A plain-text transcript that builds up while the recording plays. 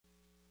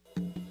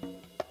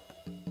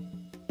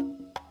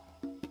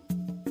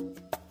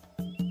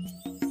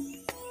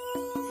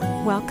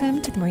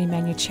Welcome to the Marie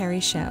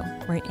Manuchehri Show,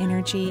 where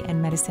energy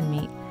and medicine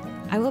meet.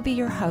 I will be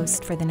your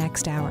host for the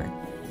next hour.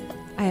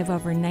 I have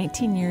over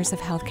 19 years of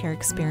healthcare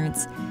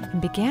experience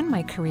and began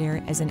my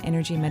career as an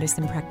energy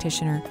medicine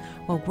practitioner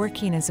while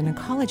working as an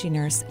oncology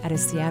nurse at a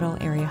Seattle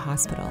area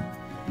hospital.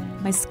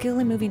 My skill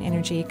in moving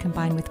energy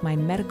combined with my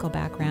medical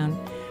background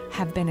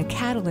have been a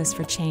catalyst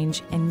for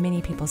change in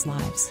many people's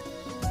lives.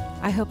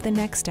 I hope the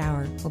next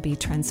hour will be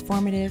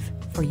transformative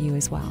for you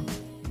as well.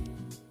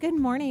 Good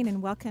morning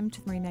and welcome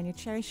to the Marie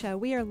Manuchehri Show.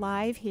 We are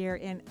live here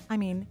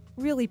in,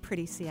 really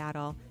pretty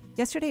Seattle.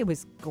 Yesterday it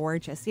was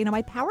gorgeous. You know,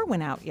 my power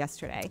went out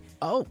yesterday.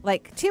 Oh.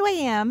 Like 2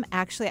 a.m.,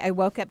 actually, I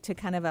woke up to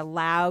kind of a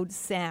loud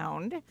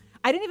sound.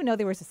 I didn't even know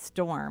there was a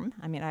storm.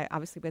 I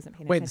obviously wasn't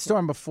paying attention. Wait, the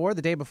storm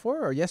the day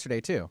before, or yesterday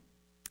too?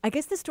 I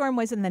guess the storm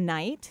was in the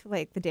night,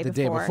 like the day before.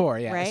 The day before,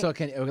 yeah. Right? So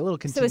a little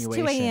continuation. So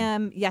it was 2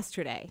 a.m.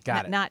 yesterday.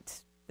 Got it.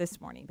 Not this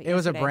morning, but it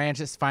was a yesterday. branch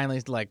that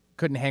finally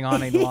couldn't hang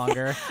on any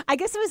longer. I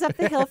guess it was up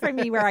the hill for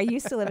me where I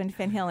used to live in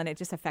Finn Hill, and it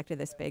just affected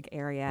this big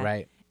area.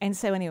 Right. And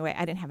so anyway,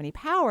 I didn't have any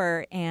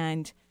power,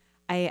 and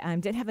I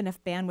didn't have enough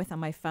bandwidth on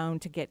my phone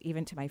to get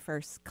even to my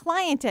first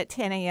client at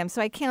 10 a.m.,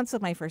 so I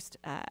canceled my first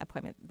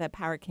appointment. The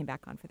power came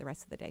back on for the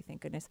rest of the day,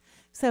 thank goodness.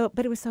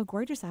 But it was so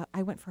gorgeous out.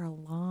 I went for a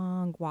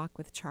long walk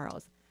with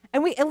Charles.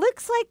 And it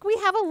looks like we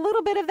have a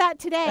little bit of that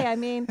today.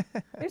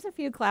 There's a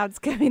few clouds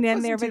coming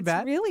in there, but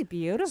it's really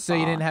beautiful. So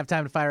you didn't have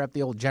time to fire up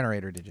the old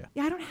generator, did you?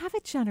 Yeah, I don't have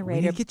a generator.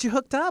 We need to get you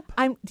hooked up.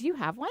 Do you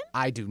have one?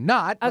 I do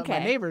not, but my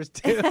neighbors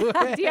do.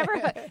 Do you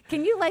ever?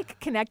 Can you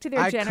connect to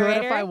their generator? I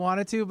could if I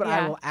wanted to, but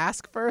I will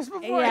ask first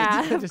before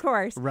I do. Of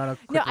course. Run a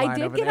quick line I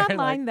did over get there,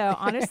 online though,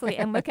 honestly,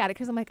 and look at it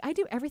because I'm like, I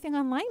do everything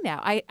online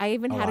now. I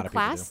even had a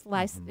class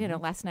last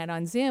night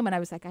on Zoom, and I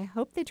was like, I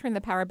hope they turn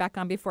the power back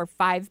on before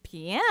 5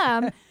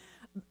 p.m.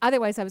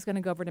 Otherwise, I was going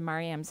to go over to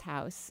Mariam's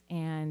house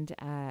and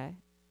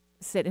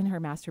sit in her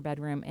master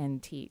bedroom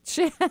and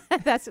teach.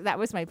 That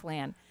was my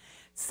plan.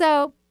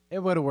 So it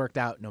would have worked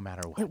out no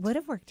matter what. It would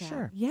have worked out.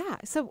 Sure. Yeah.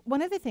 So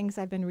one of the things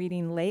I've been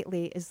reading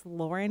lately is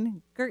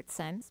Lauren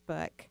Gertson's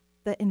book,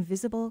 The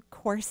Invisible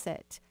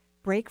Corset: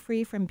 Break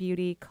Free from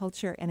Beauty,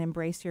 Culture, and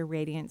Embrace Your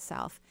Radiant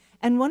Self.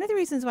 And one of the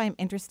reasons why I'm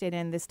interested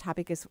in this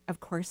topic is,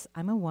 of course,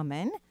 I'm a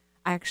woman.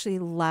 I actually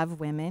love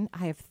women.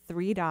 I have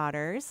 3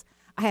 daughters.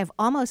 I have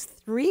almost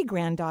 3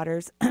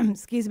 granddaughters.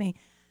 Excuse me.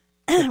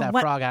 Get that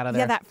frog out of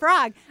there. Yeah, that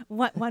frog.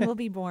 One will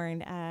be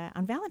born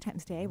on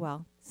Valentine's Day.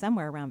 Well,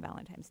 somewhere around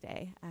Valentine's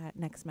Day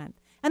next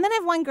month. And then I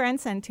have 1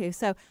 grandson too.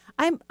 So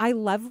I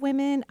love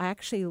women. I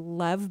actually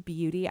love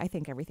beauty. I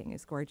think everything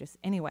is gorgeous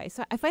anyway.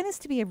 So I find this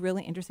to be a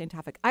really interesting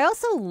topic. I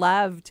also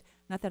loved,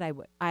 not that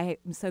I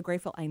am so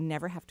grateful I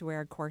never have to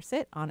wear a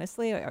corset,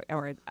 honestly,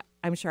 or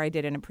I'm sure I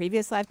did in a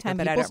previous lifetime,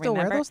 but I don't still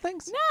remember. Wear those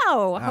things?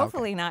 No,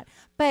 hopefully not.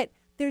 But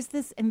there's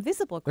this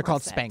invisible corset. They're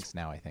called Spanx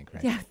now, I think,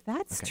 right? Yeah,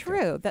 that's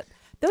true. Good.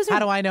 How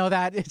do I know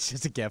that? It's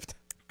just a gift.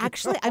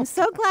 Actually, I'm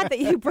so glad that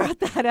you brought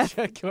that up,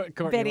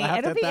 Courtney.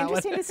 It'll be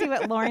interesting to see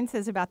what Lauren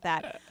says about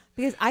that,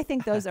 because I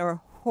think those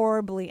are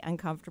horribly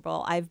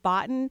uncomfortable. I've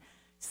bought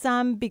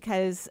some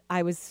because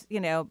I was,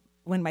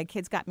 when my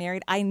kids got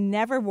married, I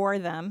never wore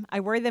them.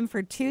 I wore them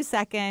for 2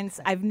 seconds.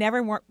 I've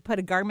never put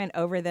a garment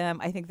over them.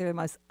 I think they're the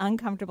most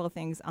uncomfortable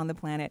things on the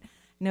planet.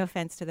 No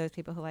offense to those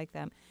people who like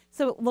them.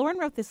 So Lauren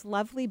wrote this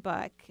lovely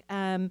book,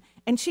 and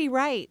she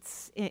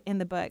writes in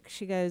the book,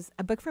 she goes,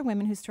 a book for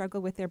women who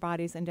struggle with their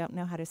bodies and don't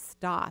know how to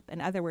stop. In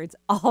other words,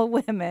 all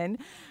women.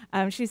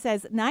 She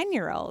says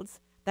 9-year-olds,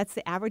 that's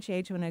the average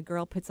age when a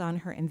girl puts on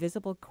her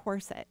invisible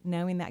corset,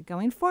 knowing that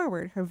going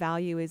forward, her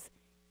value is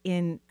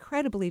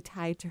incredibly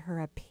tied to her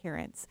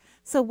appearance.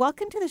 So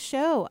welcome to the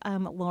show,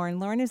 Lauren.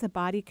 Lauren is a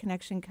body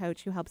connection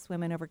coach who helps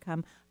women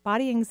overcome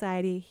body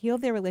anxiety, heal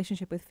their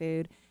relationship with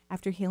food.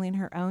 After healing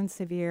her own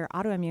severe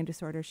autoimmune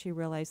disorder, she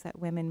realized that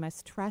women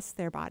must trust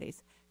their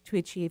bodies to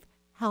achieve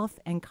health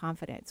and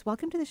confidence.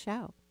 Welcome to the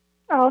show.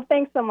 Oh,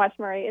 thanks so much,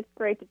 Marie. It's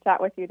great to chat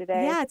with you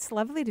today. Yeah, it's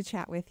lovely to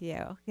chat with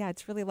you. Yeah,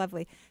 it's really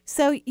lovely.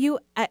 So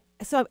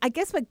so I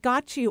guess what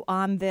got you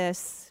on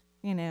this,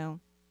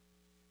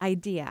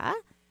 idea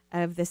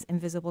of this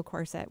invisible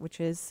corset, which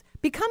has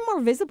become more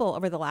visible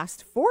over the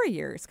last 4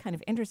 years, kind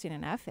of interesting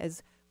enough,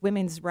 as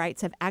women's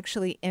rights have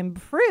actually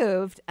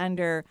improved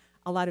under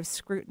a lot of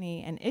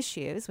scrutiny and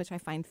issues, which I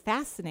find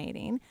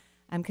fascinating,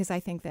 because I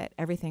think that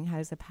everything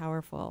has a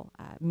powerful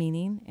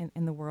meaning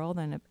in the world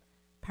and a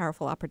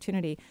powerful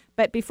opportunity.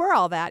 But before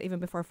all that, even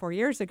before 4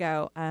 years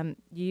ago,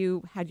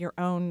 you had your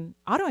own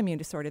autoimmune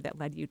disorder that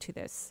led you to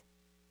this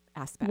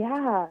aspect.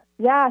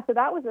 Yeah. So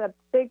that was a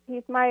big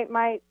piece.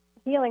 My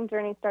healing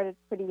journey started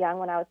pretty young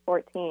when I was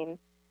 14.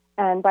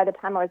 And by the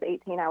time I was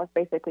 18, I was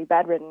basically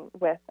bedridden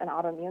with an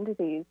autoimmune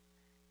disease.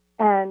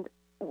 And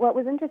what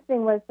was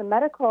interesting was the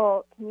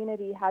medical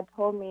community had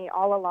told me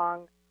all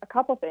along a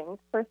couple things.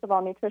 First of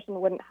all, nutrition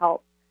wouldn't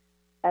help,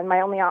 and my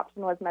only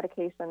option was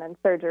medication and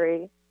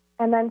surgery.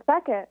 And then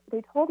second,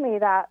 they told me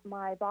that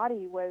my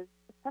body was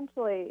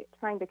essentially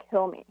trying to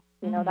kill me.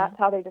 That's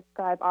how they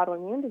describe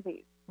autoimmune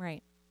disease.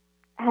 Right.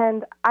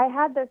 And I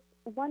had this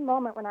one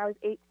moment when I was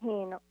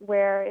 18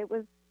 where it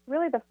was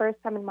really the first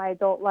time in my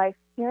adult life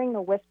hearing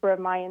the whisper of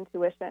my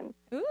intuition.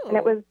 Ooh. And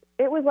it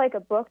was like a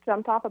book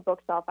jumped off a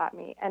bookshelf at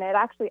me, and it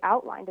actually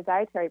outlined a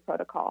dietary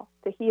protocol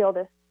to heal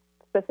this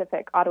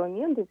specific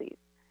autoimmune disease.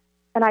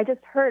 And I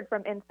just heard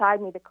from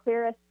inside me the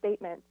clearest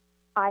statement,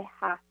 I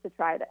have to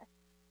try this.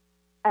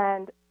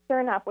 And sure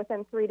enough,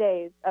 within 3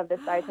 days of this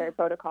dietary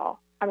protocol,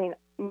 I mean,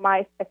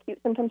 my acute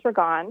symptoms were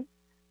gone.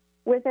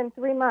 Within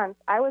 3 months,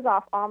 I was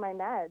off all my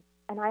meds,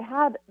 and I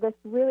had this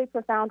really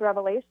profound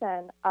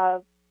revelation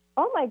of,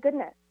 oh my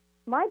goodness,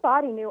 my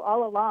body knew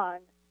all along,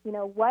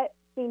 what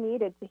she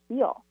needed to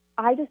heal.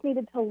 I just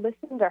needed to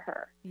listen to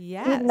her.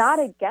 Yes. She's not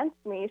against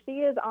me. She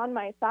is on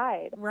my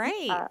side.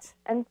 Right.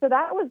 And so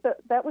that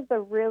was the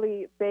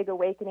really big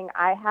awakening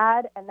I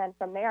had. And then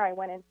from there, I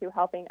went into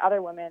helping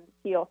other women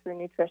heal through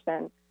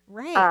nutrition.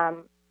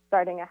 Right.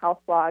 Starting a health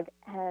blog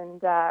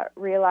and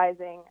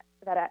realizing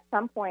that at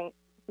some point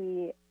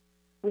we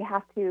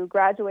have to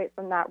graduate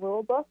from that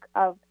rule book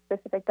of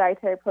specific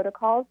dietary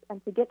protocols,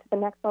 and to get to the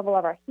next level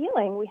of our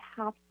healing, we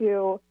have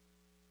to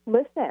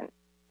listen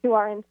to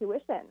our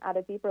intuition at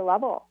a deeper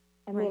level.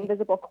 And the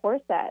invisible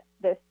corset,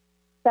 this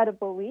set of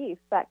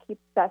beliefs that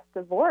keeps us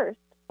divorced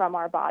from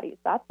our bodies,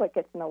 that's what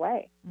gets in the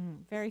way.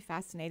 Very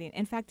fascinating.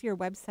 In fact, your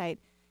website,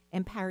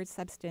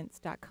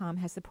 empoweredsubstance.com,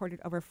 has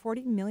supported over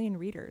 40 million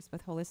readers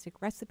with holistic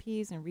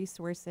recipes and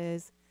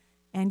resources.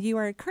 And you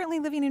are currently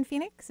living in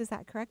Phoenix, is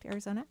that correct,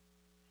 Arizona?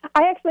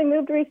 I actually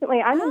moved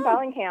recently. I'm in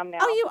Bellingham now.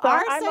 Oh, you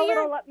are? I'm so a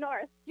little up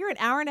north. You're an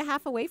hour and a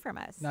half away from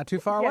us. Not too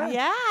far away.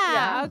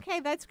 Yeah. Okay,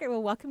 that's great.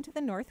 Well, welcome to the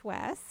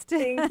Northwest.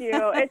 Thank you.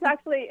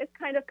 It's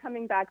kind of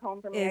coming back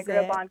home for me. I grew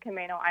up on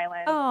Camano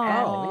Island.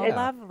 Oh,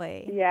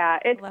 lovely. Yeah,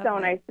 it's lovely. So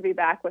nice to be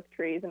back with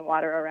trees and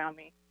water around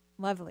me.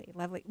 Lovely,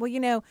 lovely.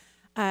 Well,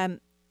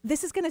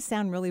 this is going to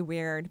sound really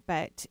weird,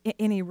 but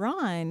in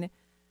Iran,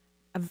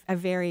 a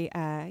very,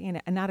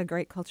 not a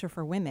great culture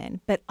for women.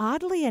 But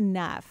oddly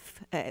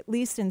enough, at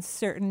least in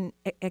certain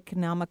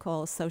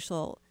economical,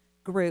 social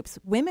groups,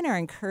 women are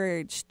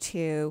encouraged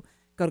to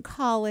go to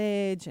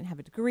college and have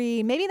a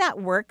degree, maybe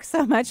not work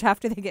so much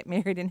after they get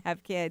married and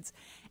have kids.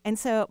 And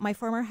so my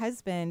former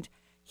husband,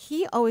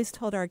 he always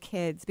told our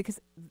kids, because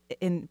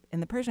in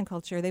the Persian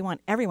culture, they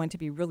want everyone to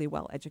be really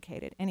well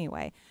educated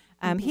anyway.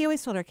 He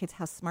always told our kids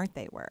how smart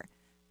they were.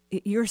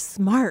 You're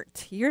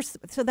smart.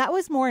 So that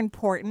was more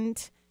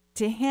important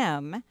to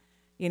him,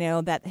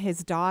 that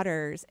his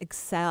daughters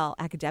excel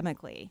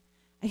academically.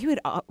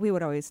 We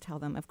would always tell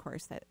them, of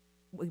course, that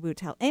we would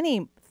tell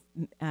any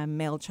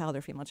male child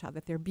or female child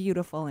that they're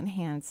beautiful and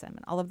handsome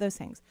and all of those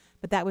things.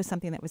 But that was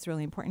something that was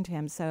really important to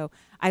him. So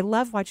I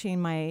love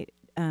watching my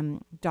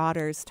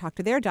daughters talk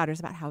to their daughters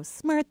about how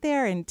smart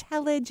they're,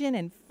 intelligent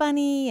and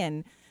funny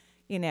and,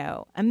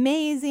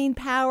 amazing,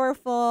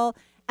 powerful,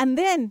 and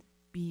then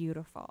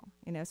beautiful.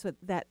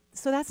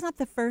 So that's not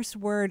the first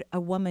word a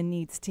woman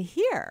needs to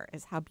hear,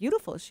 is how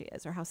beautiful she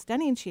is or how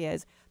stunning she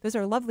is. Those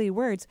are lovely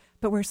words,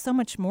 but we're so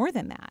much more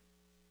than that.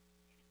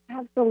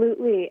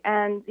 Absolutely.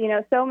 And,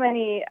 so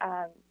many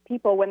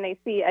people, when they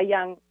see a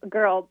young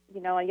girl,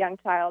 a young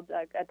child,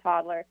 a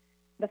toddler,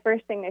 the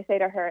first thing they say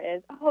to her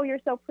is, oh,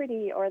 you're so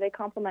pretty, or they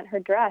compliment her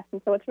dress.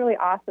 And so it's really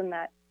awesome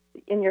that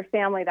in your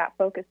family that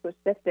focus was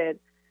shifted,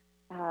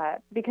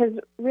 because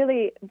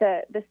really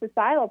the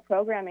societal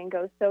programming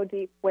goes so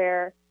deep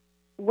where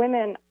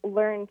women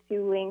learn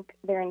to link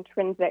their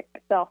intrinsic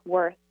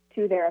self-worth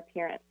to their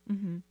appearance.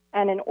 Mm-hmm.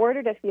 And in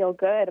order to feel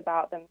good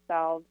about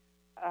themselves,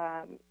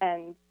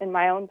 and in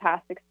my own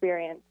past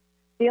experience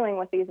dealing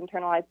with these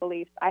internalized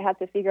beliefs, I had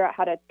to figure out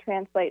how to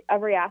translate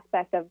every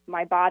aspect of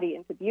my body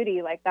into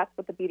beauty. Like that's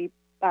what the beauty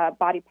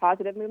body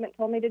positive movement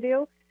told me to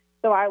do.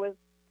 So I was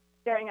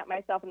staring at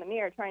myself in the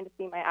mirror, trying to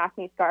see my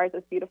acne scars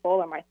as beautiful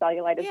or my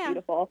cellulite as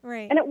beautiful.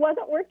 Right. And it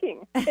wasn't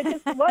working. It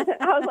just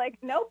wasn't. I was like,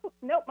 nope,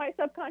 my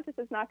subconscious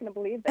is not going to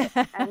believe this.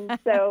 And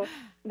so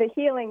the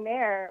healing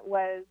there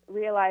was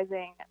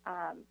realizing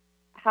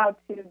how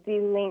to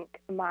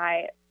de-link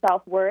my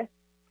self-worth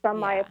from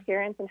my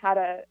appearance and how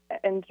to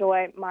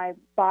enjoy my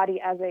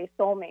body as a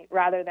soulmate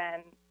rather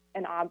than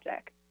an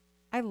object.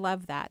 I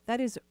love that. That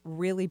is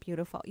really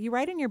beautiful. You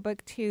write in your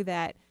book, too,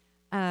 that,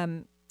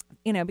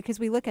 because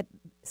we look at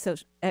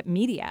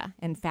media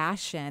and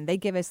fashion, they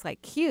give us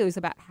like cues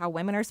about how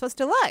women are supposed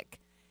to look.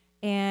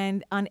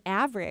 And on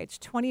average,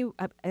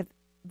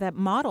 the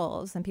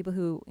models and people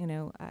who,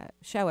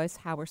 show us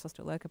how we're supposed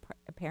to look,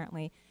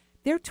 apparently,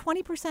 they're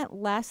 20%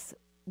 less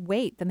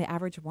weight than the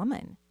average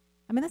woman.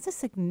 I mean, that's a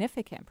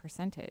significant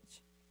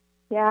percentage.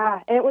 Yeah,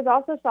 and it was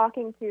also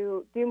shocking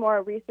to do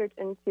more research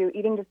into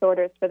eating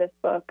disorders for this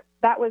book.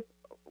 That was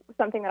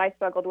something that I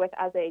struggled with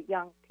as a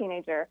young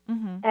teenager.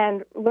 Mm-hmm.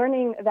 And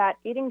learning that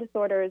eating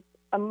disorders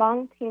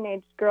among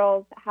teenage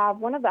girls have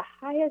one of the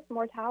highest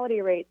mortality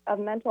rates of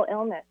mental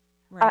illness.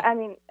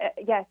 Right.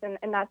 Yes, and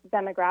that's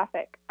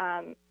demographic,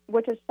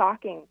 which is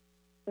shocking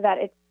that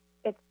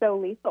it's so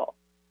lethal.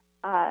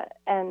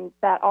 And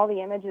that all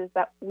the images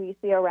that we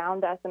see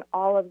around us and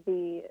all of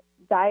the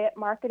diet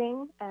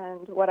marketing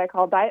and what I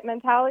call diet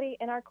mentality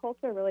in our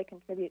culture really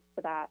contributes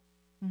to that.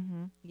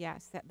 Mm-hmm.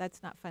 Yes,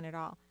 that's not fun at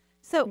all.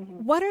 So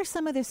what are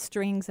some of the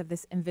strings of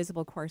this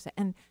invisible corset?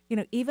 And,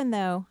 even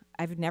though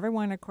I've never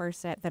worn a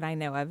corset that I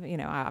know of, I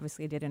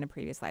obviously did in a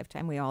previous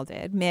lifetime. We all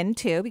did. Men,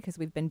 too, because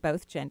we've been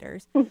both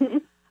genders.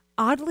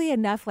 Oddly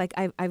enough, like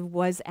I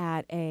was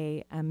at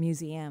a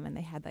museum, and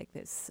they had like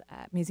this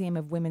museum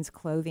of women's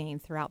clothing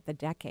throughout the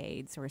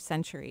decades or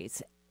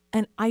centuries.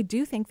 And I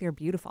do think they're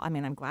beautiful. I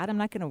mean, I'm glad I'm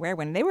not going to wear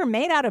one. They were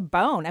made out of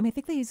bone. I mean, I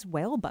think they used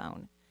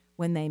whalebone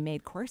when they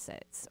made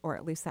corsets, or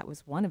at least that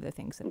was one of the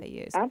things that they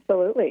used.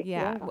 Absolutely.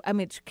 Yeah. I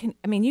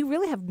mean, you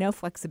really have no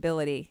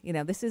flexibility.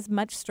 This is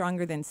much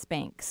stronger than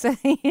Spanx.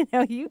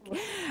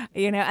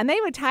 And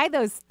they would tie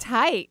those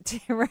tight,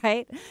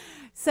 right?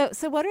 So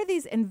what are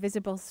these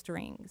invisible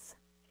strings?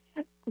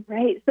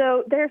 Right.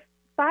 So there's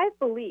 5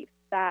 beliefs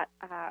that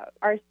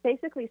are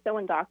basically so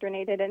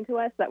indoctrinated into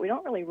us that we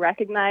don't really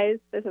recognize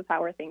this is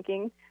how we're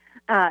thinking.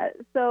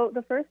 So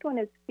the first one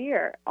is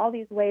fear. All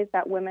these ways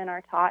that women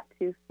are taught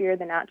to fear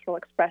the natural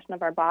expression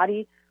of our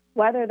body,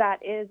 whether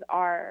that is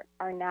our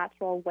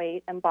natural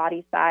weight and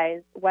body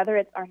size, whether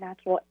it's our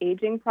natural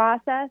aging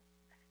process,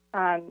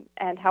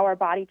 and how our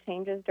body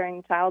changes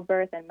during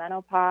childbirth and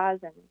menopause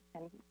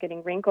and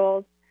getting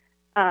wrinkles,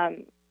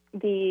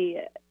 the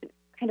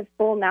kind of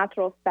full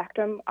natural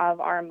spectrum of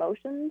our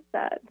emotions.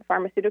 The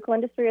pharmaceutical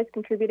industry has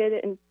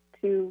contributed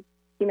into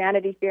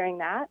humanity fearing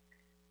that.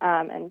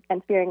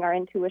 And fearing our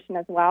intuition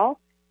as well.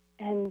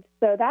 And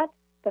so that's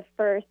the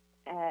first,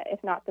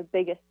 if not the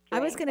biggest string.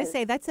 I was going to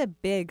say, that's a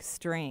big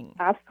string.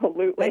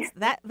 Absolutely.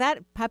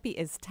 That puppy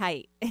is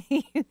tight.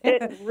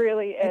 It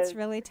really is. It's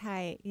really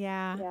tight,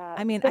 yeah.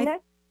 I mean,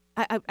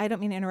 I don't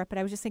mean to interrupt, but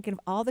I was just thinking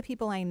of all the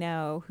people I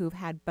know who've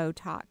had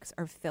Botox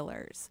or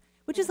fillers,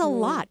 which is a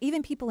lot,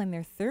 even people in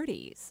their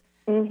 30s.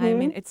 I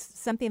mean, it's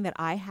something that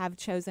I have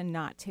chosen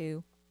not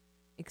to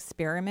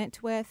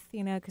experiment with,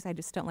 because I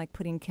just don't like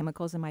putting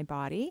chemicals in my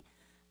body,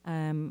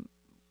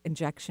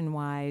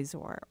 injection-wise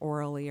or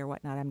orally or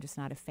whatnot. I'm just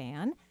not a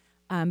fan.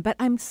 But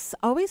I'm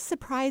always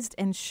surprised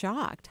and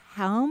shocked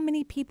how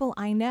many people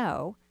I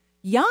know,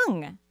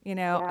 young,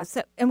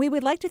 So, and we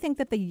would like to think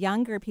that the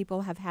younger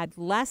people have had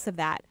less of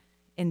that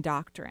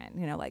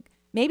indoctrination, like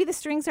maybe the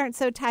strings aren't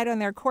so tight on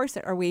their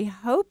corset, or we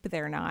hope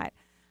they're not,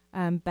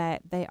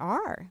 but they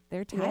are.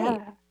 They're tight.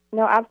 Yeah.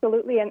 No,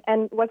 absolutely.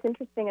 And what's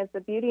interesting is the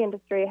beauty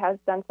industry has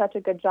done such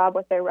a good job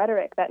with their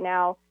rhetoric that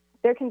now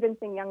they're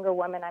convincing younger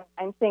women.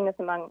 I'm seeing this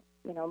among,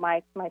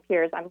 my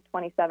peers. I'm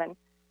 27,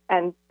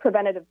 and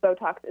preventative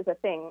Botox is a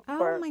thing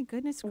for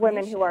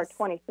women who are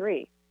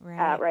 23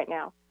 right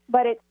now.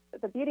 But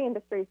the beauty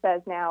industry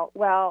says now,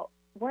 well,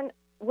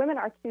 women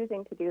are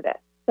choosing to do this.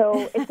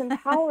 So it's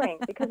empowering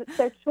because it's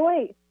their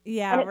choice.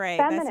 Yeah, right.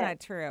 Feminine. That's not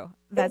true.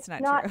 That's not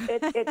true.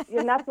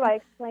 And that's what I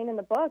explain in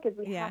the book is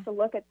we have to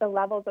look at the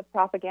levels of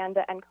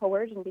propaganda and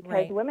coercion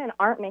because women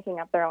aren't making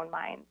up their own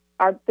minds.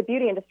 The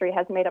beauty industry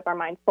has made up our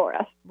minds for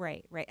us.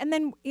 Right. And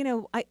then,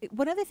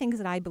 one of the things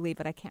that I believe,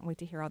 but I can't wait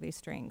to hear all these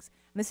strings,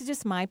 and this is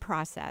just my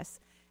process,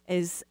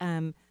 is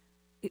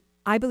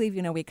I believe,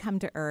 we come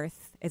to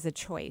Earth as a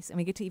choice, and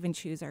we get to even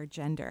choose our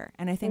gender.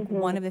 And I think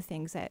one of the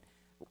things that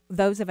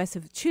those of us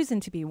who've chosen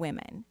to be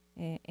women,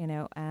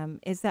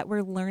 is that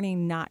we're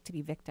learning not to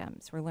be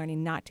victims. We're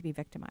learning not to be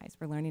victimized.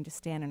 We're learning to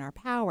stand in our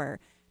power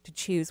to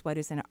choose what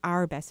is in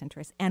our best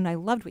interest. And I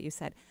loved what you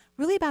said,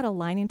 really about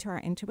aligning to our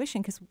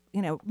intuition, because,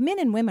 men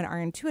and women are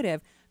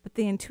intuitive, but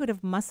the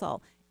intuitive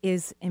muscle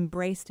is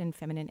embraced in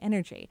feminine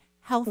energy.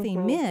 Healthy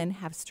men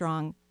have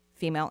strong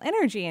female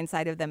energy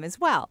inside of them as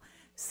well.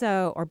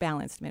 So, or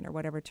balanced men, or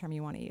whatever term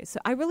you want to use. So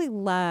I really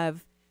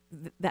love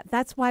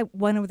that's why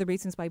one of the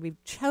reasons why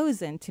we've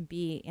chosen to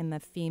be in the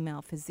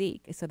female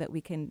physique is so that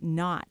we can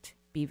not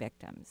be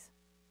victims.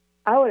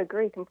 I would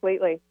agree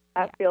completely.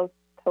 That feels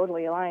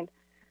totally aligned.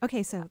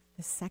 Okay, so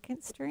the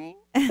second string?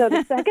 So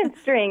the second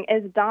string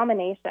is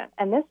domination.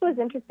 And this was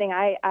interesting.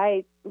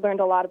 I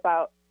learned a lot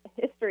about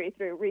history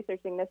through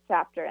researching this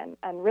chapter.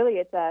 And really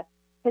it's a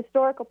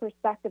historical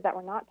perspective that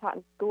we're not taught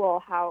in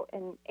school, how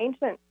in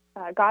ancient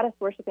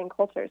goddess-worshiping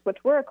cultures, which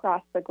were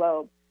across the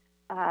globe,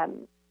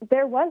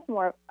 there was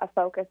more a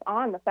focus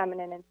on the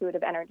feminine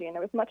intuitive energy, and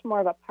there was much more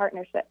of a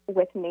partnership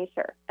with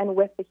nature and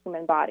with the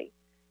human body.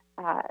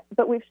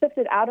 But we've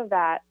shifted out of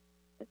that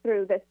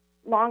through this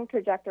long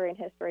trajectory in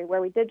history where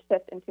we did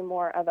shift into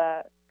more of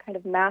a kind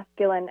of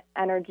masculine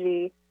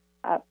energy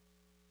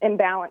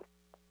imbalanced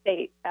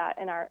state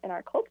in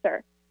our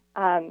culture.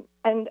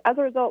 And as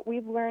a result,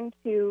 we've learned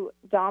to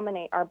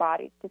dominate our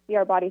bodies, to see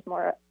our bodies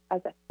more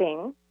as a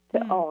thing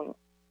to own,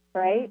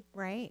 right?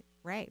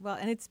 Right. Well,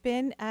 and it's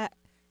been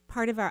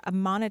part of a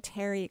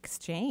monetary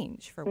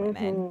exchange for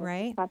women,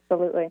 right?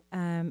 Absolutely.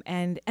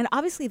 And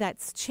obviously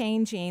that's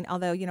changing,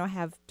 although, I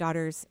have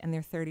daughters in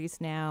their 30s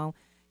now,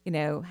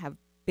 have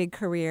big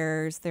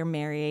careers, they're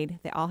married,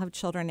 they all have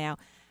children now.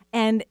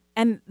 And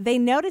they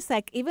notice,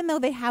 like, even though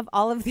they have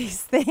all of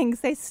these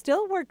things, they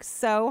still work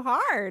so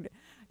hard.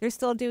 They're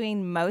still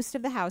doing most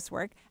of the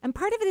housework. And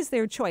part of it is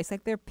their choice,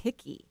 like they're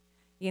picky.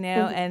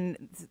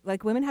 And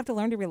like women have to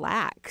learn to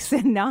relax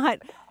and not,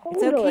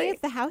 It's okay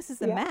if the house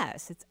is a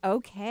mess. It's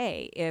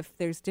okay if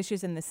there's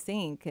dishes in the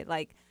sink.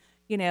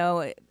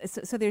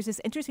 So there's this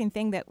interesting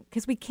thing that,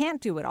 because we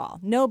can't do it all.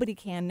 Nobody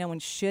can. No one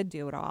should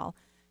do it all.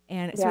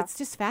 And so it's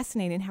just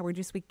fascinating how we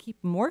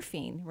keep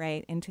morphing,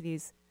 right, into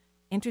these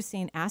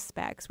interesting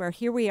aspects where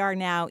here we are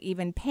now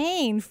even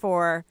paying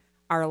for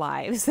our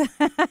lives.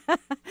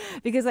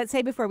 Because let's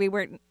say before we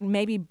weren't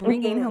maybe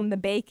bringing home the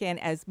bacon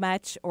as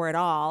much or at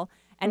all.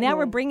 And now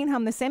we're bringing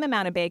home the same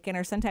amount of bacon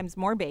or sometimes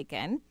more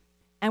bacon.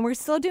 And we're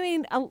still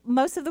doing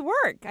most of the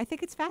work. I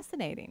think it's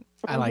fascinaking.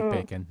 I like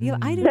bacon.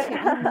 I do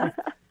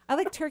too. I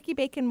like turkey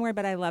bacon more,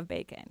 but I love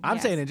bacon. I'm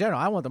saying in general,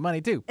 I want the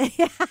money too.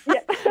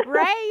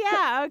 Right?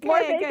 Yeah. Okay. More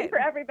bacon for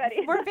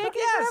everybody. More bacon.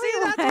 Yeah. See,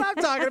 that's what I'm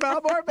talking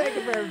about. More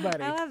bacon for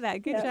everybody. I love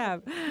that. Good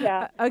job.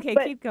 Yeah. Okay.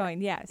 But, keep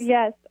going. Yes.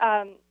 Yes.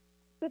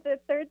 So the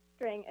third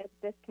string is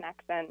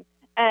disconnection,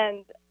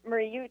 and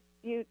Marie,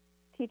 you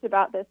teach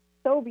about this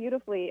so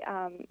beautifully.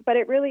 But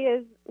it really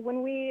is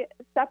when we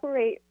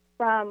separate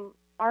from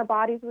our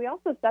bodies, we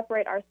also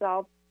separate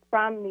ourselves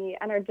from the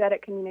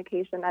energetic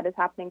communication that is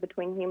happening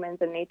between humans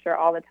and nature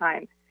all the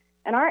time.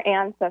 And our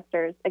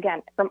ancestors,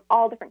 again, from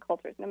all different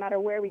cultures, no matter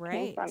where we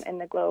came from in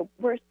the globe,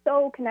 we're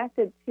so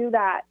connected to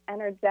that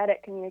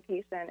energetic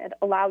communication. It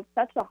allowed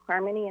such a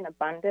harmony and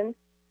abundance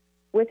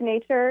with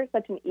nature,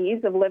 such an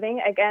ease of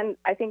living. Again,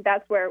 I think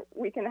that's where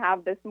we can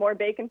have this more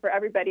bacon for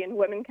everybody, and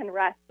women can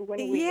rest when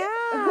we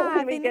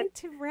need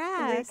to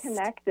rest,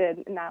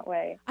 reconnected in that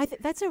way. I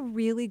think that's a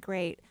really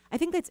great. I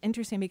think that's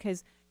interesting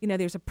because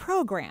there's a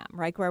program,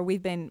 right, where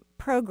we've been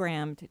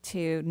programmed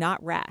to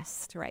not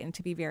rest, right, and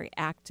to be very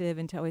active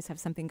and to always have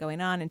something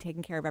going on and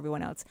taking care of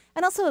everyone else.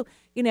 And also,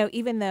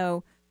 even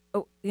though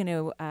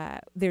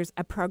there's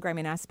a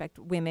programming aspect,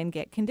 women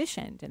get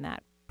conditioned in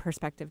that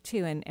perspective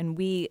too, and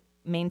we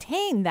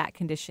maintain that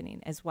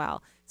conditioning as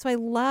well. So I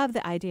love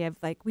the idea of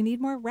we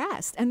need more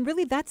rest. And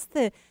really that's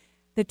the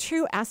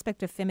true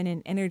aspect of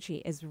feminine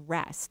energy is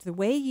rest. The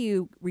way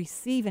you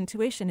receive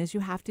intuition is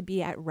you have to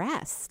be at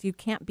rest. You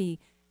can't be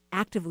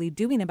actively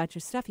doing a bunch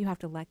of stuff. You have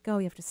to let go.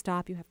 You have to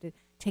stop. You have to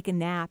take a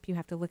nap. You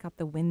have to look out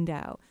the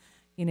window.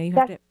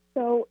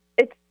 So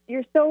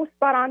you're so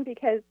spot on,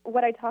 because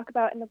what I talk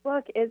about in the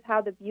book is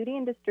how the beauty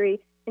industry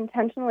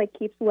intentionally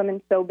keeps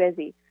women so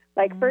busy.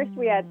 First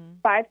we had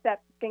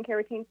 5-step skincare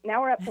routines.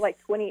 Now we're up to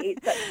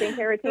 28-step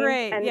skincare routines.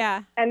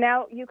 Right, and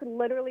now you can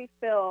literally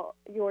fill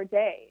your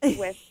day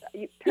with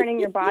turning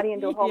your body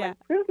into a home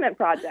improvement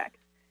project.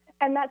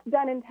 And that's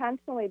done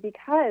intentionally,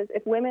 because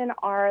if women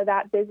are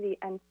that busy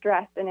and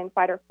stressed and in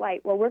fight or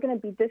flight, well, we're going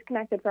to be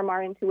disconnected from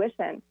our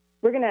intuition.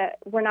 We're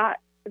not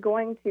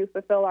going to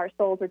fulfill our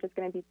souls. We're just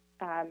going to be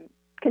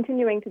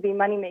continuing to be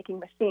money-making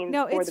machines.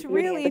 No, for it's the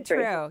beauty really industry.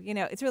 true.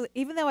 It's really,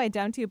 even though I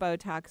don't do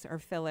Botox or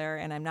filler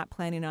and I'm not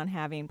planning on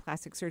having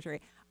plastic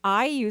surgery,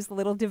 I use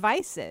little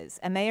devices,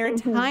 and they are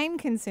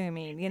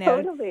time-consuming,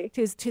 Totally.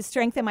 to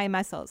strengthen my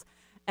muscles.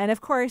 And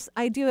of course,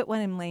 I do it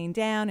when I'm laying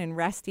down and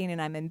resting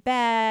and I'm in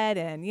bed,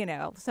 and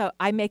so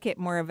I make it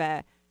more of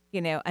a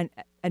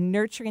a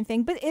nurturing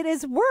thing, but it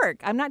is work.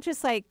 I'm not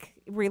just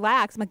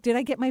relax. I'm did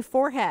I get my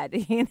forehead?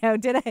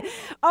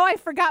 I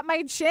forgot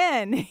my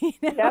chin.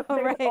 There's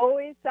right?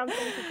 always something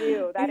to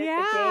do. That is the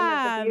game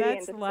of the beauty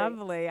that's industry.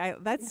 lovely.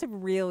 That's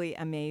really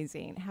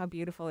amazing. How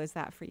beautiful is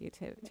that for you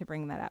to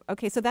bring that up?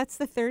 Okay, so that's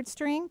the third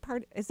string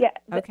part.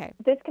 Okay.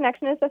 This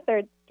connection is the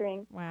third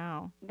string.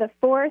 Wow. The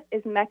fourth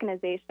is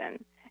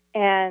mechanization.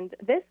 And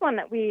this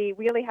one, we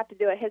really have to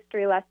do a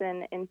history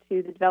lesson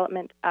into the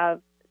development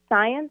of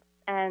science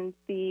and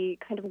the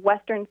kind of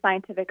Western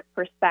scientific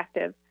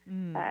perspective.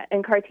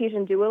 In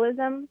Cartesian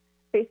dualism,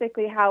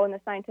 basically how in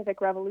the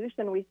scientific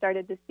revolution we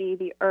started to see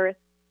the Earth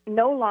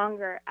no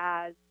longer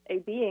as a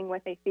being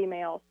with a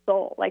female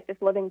soul, like this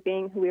living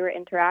being who we were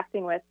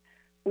interacting with.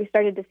 We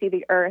started to see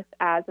the Earth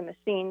as a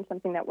machine,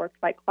 something that worked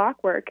like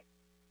clockwork.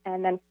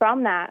 And then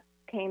from that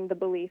came the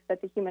belief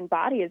that the human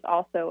body is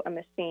also a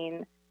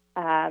machine.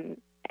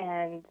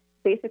 And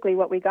basically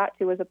what we got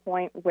to was a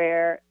point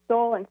where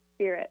soul and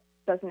spirit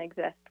doesn't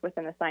exist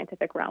within the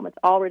scientific realm. It's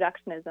all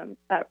reductionist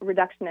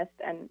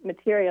and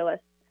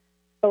materialist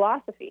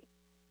philosophy.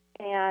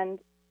 And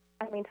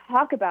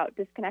talk about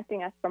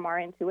disconnecting us from our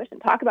intuition.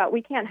 Talk about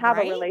we can't have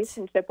a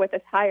relationship with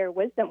this higher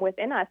wisdom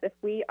within us if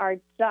we are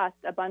just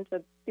a bunch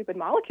of stupid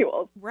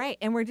molecules. Right.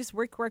 And we're just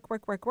work.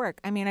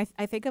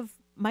 I think of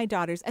my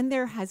daughters, and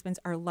their husbands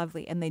are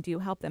lovely and they do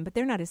help them, but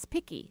they're not as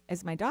picky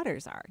as my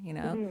daughters are.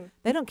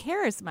 They don't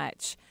care as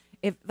much.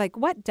 If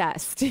what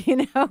dust,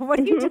 what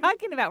are you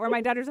talking about? Where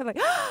my daughters are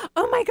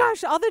oh my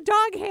gosh, all the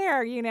dog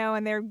hair,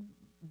 and they're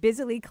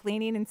busily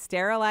cleaning and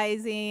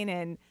sterilizing,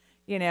 and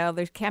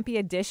there can't be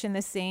a dish in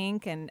the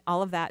sink and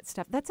all of that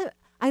stuff.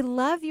 I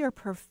love your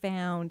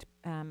profound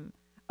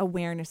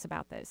awareness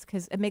about this,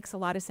 because it makes a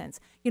lot of sense.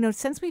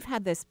 Since we've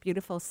had this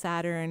beautiful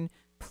Saturn,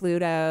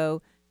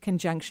 Pluto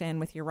conjunction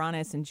with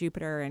Uranus and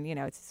Jupiter, and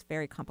it's this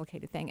very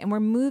complicated thing, and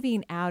we're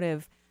moving out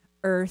of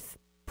Earth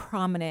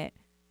prominent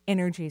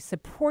energy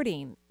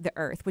supporting the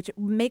Earth, which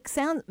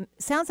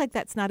sounds like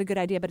that's not a good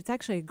idea, but it's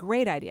actually a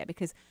great idea,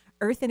 because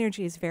Earth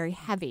energy is very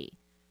heavy,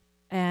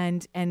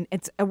 and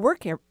it's a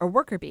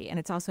worker bee, and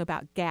it's also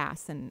about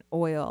gas and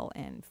oil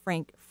and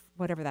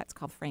whatever that's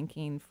called,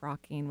 frocking,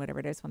 whatever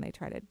it is when they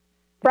try to.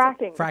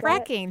 Fracking.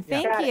 Fracking.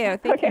 Thank you.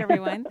 Thank you,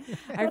 everyone.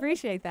 I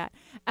appreciate that.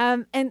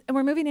 And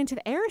we're moving into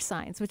the air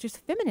signs, which is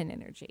feminine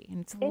energy, and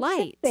it's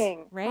light,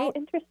 right? How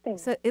interesting.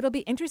 So it'll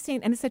be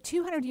interesting, and it's a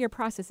 200-year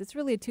process. It's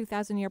really a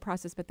 2,000-year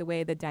process, but the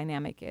way the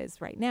dynamic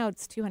is right now,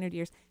 it's 200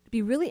 years. It'd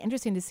be really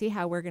interesting to see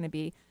how we're going to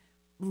be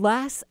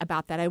less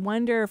about that. I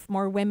wonder if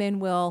more women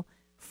will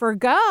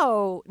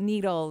forgo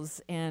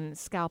needles and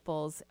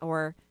scalpels,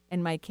 or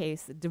in my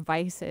case,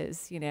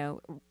 devices,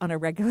 on a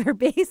regular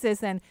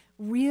basis, and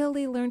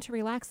really learn to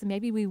relax. And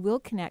maybe we will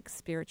connect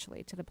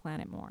spiritually to the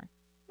planet more.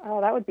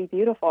 Oh, that would be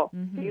beautiful.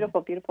 Mm-hmm. Beautiful,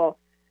 beautiful.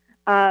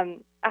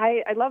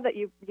 I love that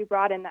you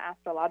brought in the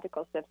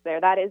astrological shifts there.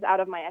 That is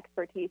out of my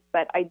expertise,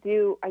 but I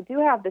do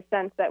have the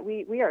sense that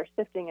we are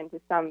shifting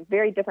into some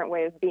very different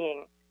way of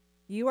being.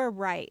 You are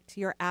right.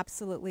 You're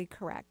absolutely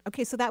correct.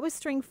 Okay, so that was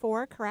string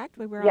 4, correct?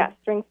 Yes,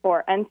 string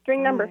 4. And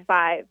string number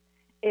 5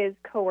 is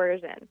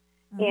coercion.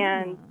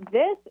 And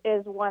this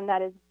is one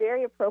that is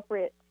very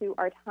appropriate to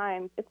our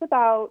times. It's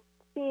about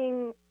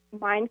seeing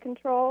mind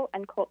control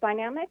and cult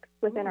dynamics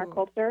within our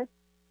culture.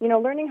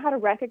 Learning how to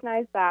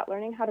recognize that,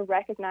 learning how to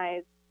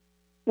recognize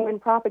when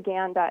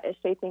propaganda is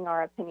shaping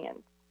our opinions.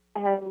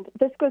 And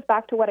this goes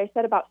back to what I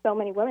said about so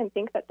many women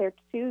think that they're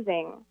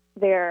choosing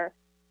to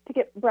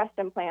get breast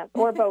implants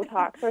or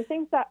Botox or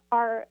things that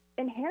are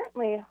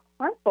inherently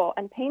harmful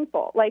and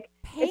painful. Like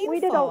painful. If we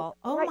did a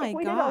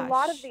gosh.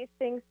 lot of these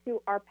things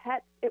to our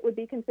pets, it would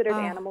be considered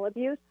animal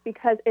abuse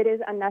because it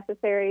is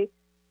unnecessary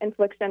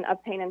infliction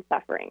of pain and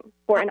suffering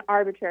for an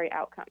arbitrary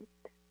outcome.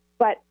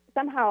 But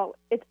somehow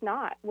it's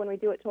not when we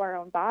do it to our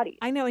own bodies.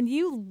 I know, and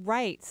you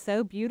write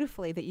so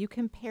beautifully that you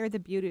compare the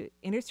beauty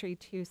industry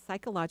to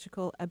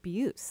psychological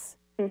abuse.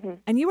 Mm-hmm.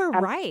 And you were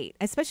right,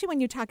 especially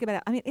when you talk about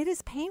it. I mean, it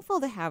is painful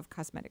to have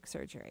cosmetic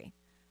surgery.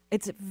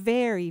 It's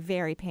very,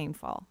 very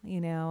painful.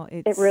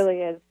 It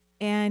really is.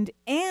 And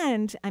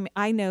I mean,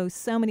 I know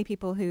so many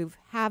people who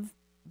have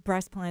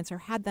breast implants or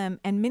had them,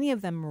 and many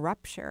of them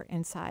rupture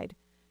inside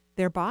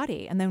their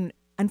body. And then,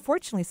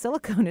 unfortunately,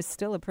 silicone is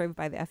still approved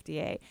by the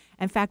FDA.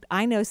 In fact,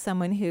 I know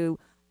someone who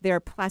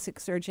their plastic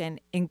surgeon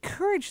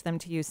encouraged them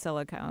to use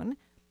silicone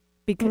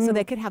because so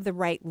they could have the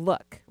right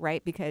look,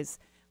 right? Because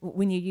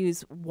when you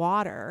use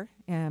water,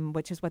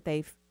 which is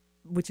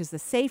the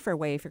safer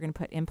way if you're going to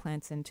put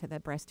implants into the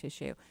breast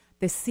tissue,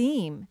 the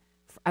seam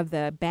of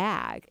the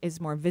bag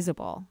is more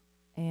visible.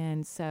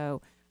 And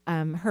so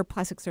her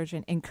plastic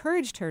surgeon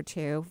encouraged her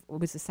to. It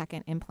was the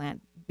second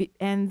implant.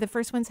 And the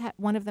first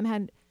one of them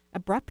had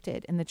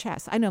abrupted in the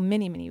chest. I know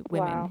many, many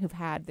women who've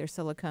had their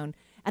silicone,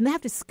 and they have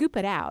to scoop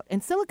it out.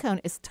 And silicone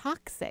is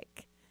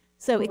toxic.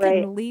 So it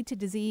can lead to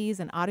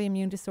disease and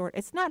autoimmune disorder.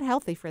 It's not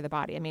healthy for the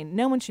body. I mean,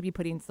 no one should be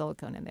putting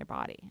silicone in their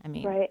body. I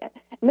mean, right.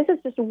 And this is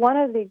just one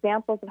of the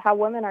examples of how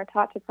women are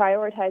taught to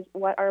prioritize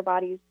what our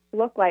bodies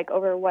look like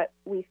over what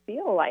we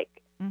feel like.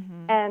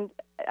 Mm-hmm. And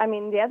I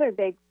mean, the other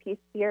big piece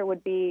here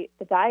would be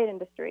the diet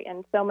industry.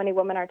 And so many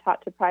women are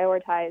taught to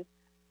prioritize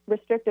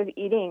restrictive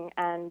eating,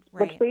 and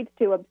which leads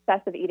to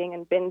obsessive eating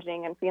and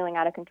binging and feeling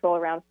out of control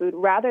around food,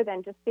 rather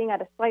than just being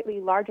at a slightly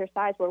larger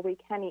size where we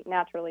can eat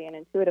naturally and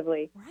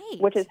intuitively,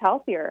 which is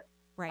healthier.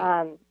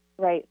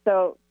 Right.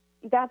 So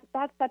that's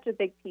such a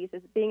big piece,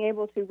 is being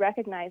able to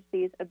recognize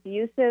these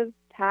abusive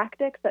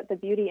tactics that the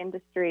beauty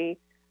industry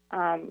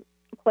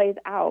plays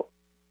out,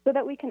 so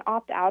that we can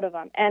opt out of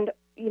them. And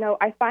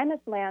I find this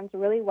lands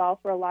really well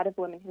for a lot of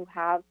women who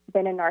have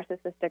been in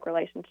narcissistic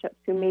relationships,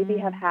 who maybe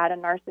have had a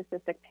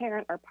narcissistic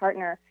parent or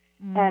partner.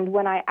 And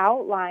when I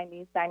outline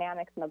these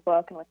dynamics in the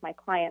book and with my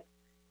clients,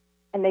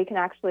 and they can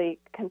actually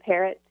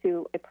compare it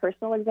to a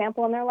personal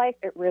example in their life,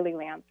 it really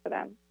lands for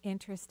them.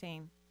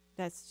 Interesting.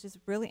 That's just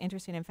really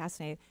interesting and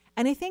fascinating.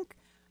 And I think,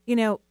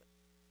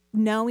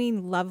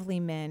 knowing lovely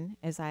men,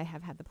 as I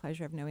have had the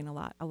pleasure of knowing a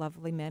lot of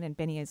lovely men, and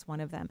Benny is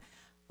one of them,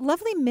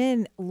 lovely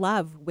men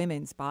love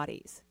women's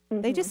bodies.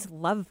 Mm-hmm. They just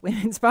love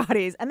women's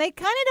bodies, and they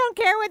kind of don't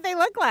care what they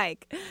look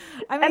like.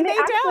 I mean, they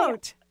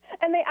don't.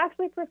 And they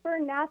actually prefer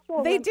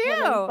natural women's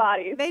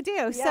bodies. They do.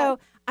 Yes. So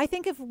I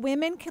think if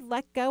women could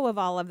let go of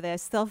all of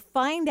this, they'll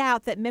find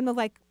out that men will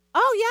like,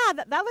 oh,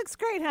 yeah, that looks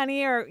great,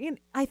 honey. Or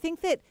I think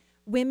that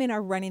women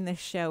are running the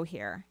show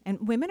here,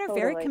 and women are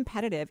very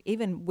competitive,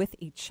 even with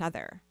each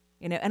other.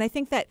 And I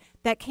think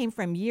that came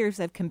from years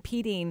of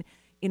competing,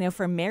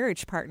 for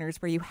marriage partners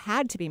where you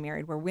had to be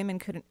married, where women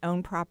couldn't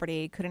own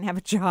property, couldn't have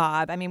a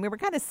job. I mean, we were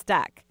kind of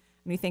stuck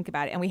when you think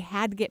about it. And we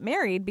had to get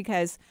married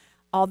because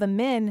all the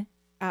men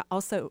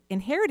also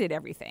inherited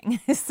everything.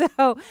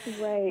 So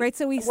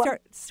we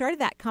started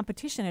that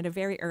competition at a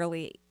very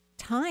early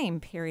time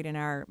period in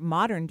our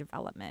modern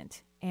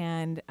development.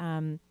 And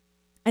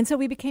so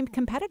we became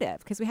competitive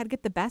because we had to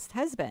get the best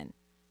husband,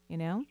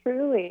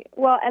 Truly.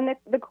 Well, and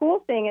the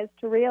cool thing is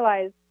to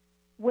realize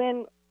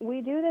when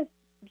we do this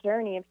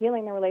journey of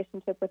healing the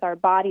relationship with our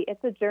body,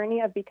 it's a journey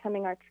of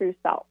becoming our true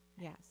self.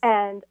 Yes.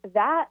 And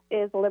that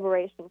is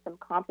liberation from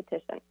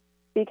competition,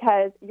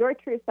 because your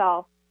true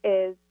self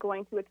is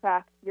going to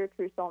attract your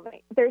true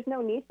soulmate. There's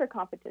no need for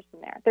competition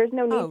there. There's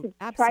no need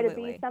to try to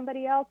be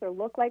somebody else or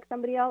look like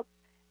somebody else.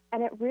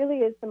 And it really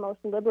is the most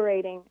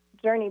liberating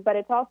journey, but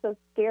it's also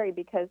scary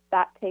because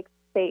that takes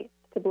faith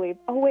to believe,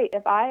 oh, wait,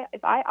 if I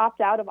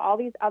opt out of all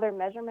these other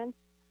measurements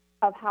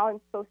of how I'm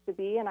supposed to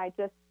be and I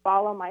just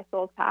follow my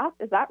soul's path,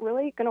 is that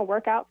really going to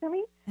work out for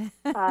me?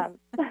 I'm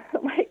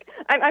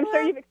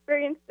sure you've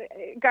experienced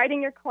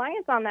guiding your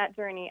clients on that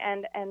journey,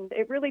 and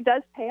it really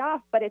does pay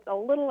off, but it's a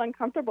little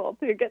uncomfortable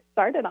to get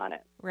started on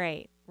it.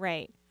 Right.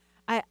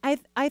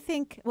 I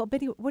think, well,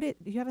 Biddy, do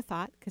you have a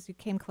thought? Because you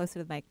came closer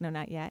to the mic. No,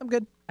 not yet. I'm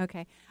good.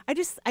 Okay. I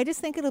just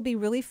think it'll be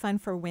really fun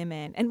for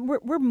women. And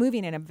we're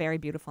moving in a very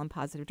beautiful and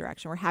positive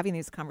direction. We're having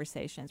these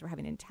conversations. We're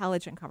having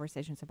intelligent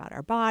conversations about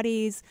our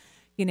bodies,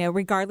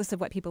 regardless of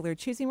what people are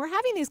choosing. We're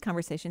having these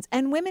conversations.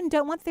 And women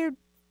don't want their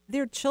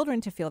children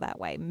to feel that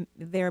way,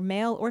 their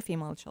male or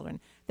female children.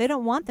 They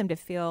don't want them to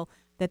feel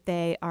that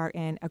they are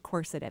in a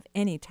corset of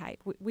any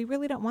type. We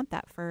really don't want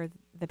that for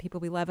the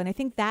people we love. And I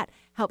think that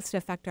helps to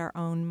affect our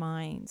own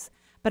minds.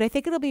 But I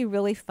think it'll be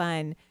really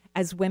fun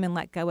as women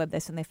let go of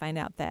this and they find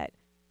out that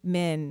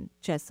men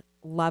just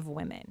love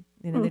women.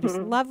 They just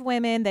love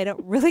women. They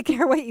don't really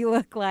care what you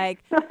look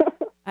like.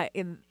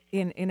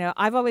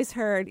 I've always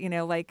heard,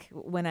 like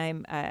when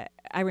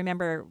I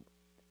remember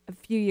a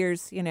few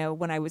years,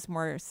 when I was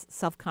more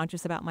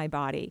self-conscious about my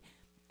body,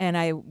 and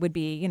I would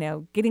be,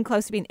 getting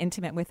close to being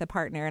intimate with a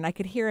partner, and I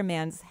could hear a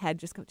man's head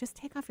just go, just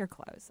take off your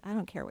clothes. I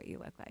don't care what you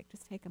look like.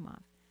 Just take them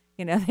off.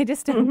 They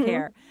just don't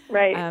care.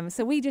 Right.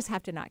 So we just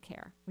have to not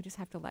care. We just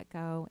have to let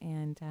go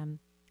and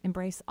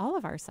embrace all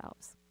of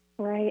ourselves.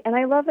 Right. And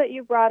I love that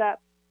you brought up,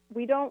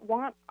 we don't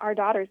want our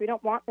daughters, we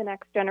don't want the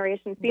next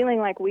generation feeling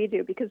like we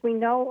do, because we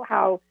know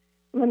how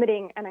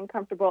limiting and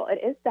uncomfortable it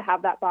is to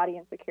have that body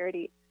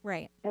insecurity.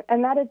 Right.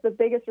 And that is the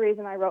biggest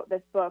reason I wrote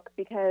this book,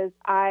 because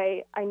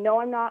I know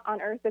I'm not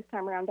on earth this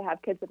time around to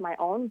have kids of my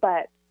own,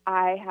 but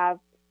I have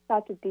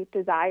such a deep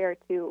desire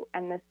to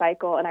end this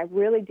cycle, and I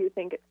really do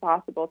think it's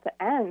possible to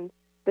end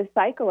the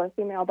cycle of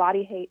female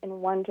body hate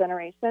in one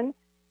generation.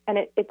 And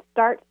it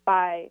starts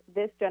by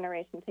this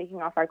generation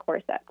taking off our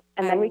corsets,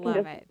 and then we can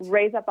just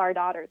raise up our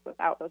daughters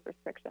without those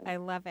restrictions. I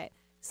love it.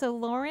 So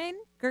Lauren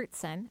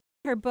Gertzen,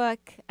 her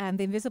book,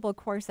 The Invisible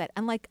Corset,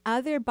 unlike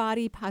other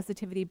body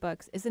positivity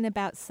books, isn't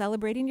about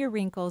celebrating your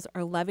wrinkles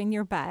or loving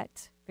your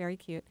butt. Very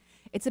cute.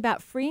 It's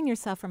about freeing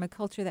yourself from a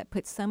culture that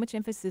puts so much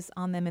emphasis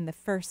on them in the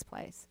first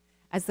place.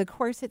 As the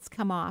corsets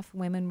come off,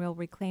 women will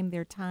reclaim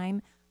their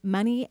time,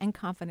 money, and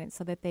confidence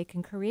so that they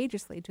can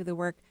courageously do the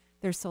work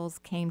their souls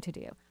came to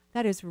do.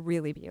 That is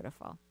really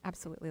beautiful.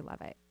 Absolutely love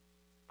it.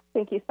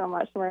 Thank you so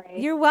much, Marie.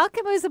 You're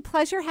welcome. It was a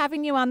pleasure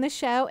having you on the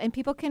show, and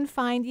people can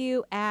find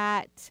you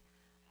at...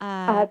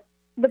 the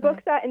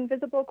book's at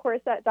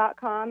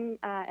invisiblecorset.com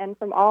and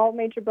from all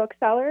major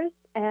booksellers,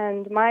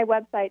 and my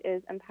website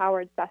is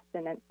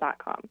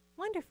empoweredsustenance.com.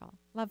 Wonderful.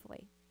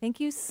 Lovely.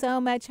 Thank you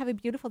so much. Have a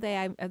beautiful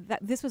day.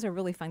 This was a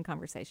really fun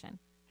conversation.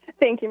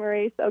 Thank you,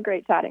 Marie. So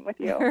great chatting with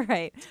you. All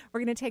right.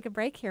 We're going to take a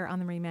break here on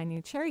the Marie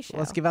Manuchehri Show.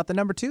 Let's give out the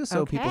number, too,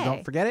 so people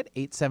don't forget it.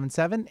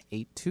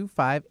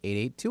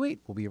 877-825-8828.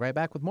 We'll be right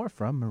back with more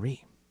from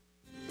Marie.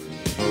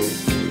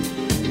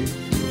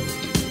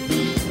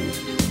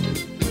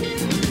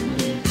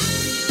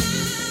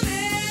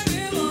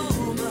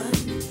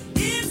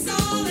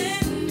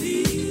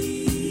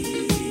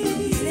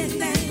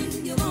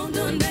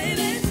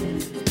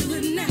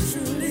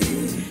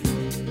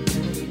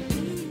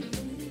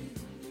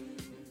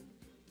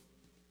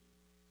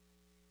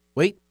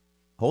 Wait,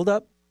 hold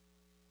up.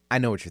 I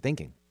know what you're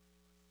thinking.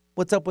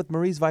 What's up with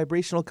Marie's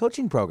vibrational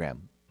coaching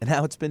program and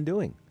how it's been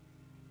doing?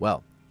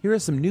 Well, here are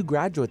some new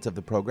graduates of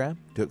the program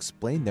to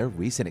explain their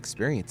recent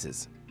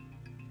experiences.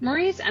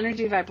 Marie's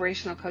energy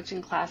vibrational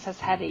coaching class has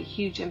had a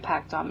huge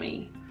impact on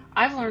me.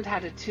 I've learned how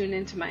to tune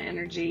into my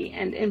energy,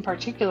 and in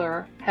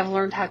particular, have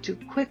learned how to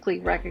quickly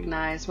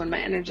recognize when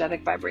my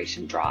energetic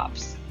vibration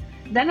drops.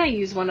 Then I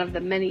use one of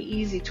the many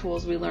easy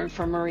tools we learned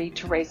from Marie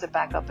to raise it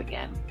back up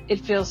again.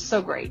 It feels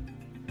so great.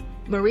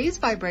 Marie's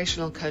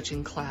vibrational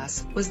coaching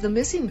class was the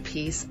missing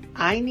piece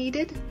I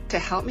needed to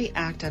help me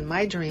act on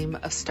my dream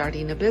of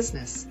starting a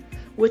business,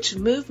 which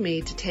moved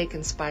me to take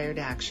inspired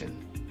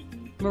action.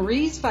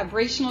 Marie's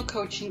vibrational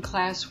coaching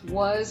class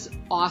was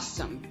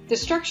awesome. The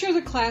structure of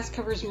the class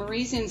covers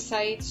Marie's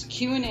insights,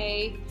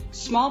 Q&A,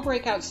 small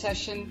breakout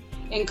session,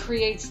 and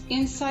creates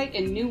insight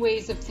and new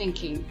ways of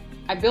thinking.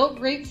 I built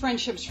great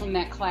friendships from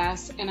that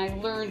class, and I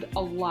learned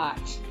a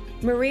lot.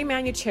 Marie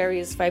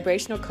Manuchehri's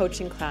vibrational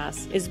coaching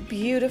class is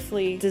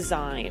beautifully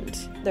designed.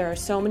 There are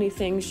so many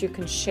things you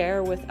can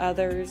share with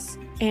others,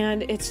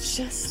 and it's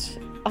just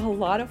a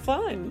lot of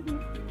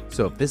fun.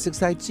 So if this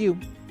excites you,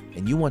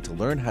 and you want to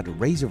learn how to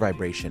raise your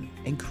vibration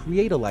and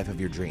create a life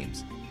of your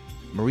dreams,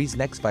 Marie's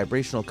next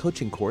vibrational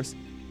coaching course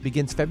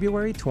begins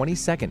February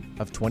 22nd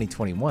of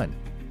 2021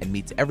 and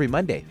meets every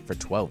Monday for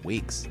 12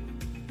 weeks.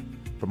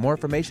 For more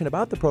information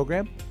about the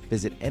program,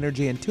 visit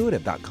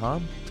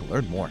energyintuitive.com to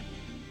learn more.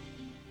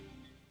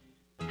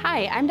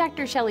 Hi, I'm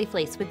Dr. Shelley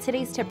Flace with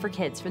today's tip for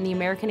kids from the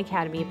American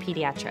Academy of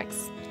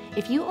Pediatrics.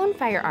 If you own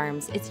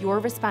firearms, it's your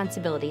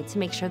responsibility to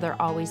make sure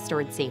they're always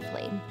stored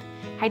safely.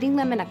 Hiding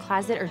them in a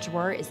closet or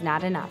drawer is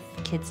not enough.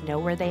 Kids know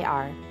where they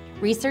are.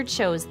 Research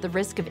shows the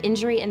risk of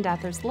injury and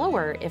death is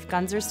lower if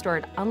guns are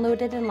stored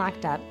unloaded and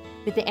locked up,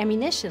 with the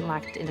ammunition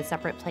locked in a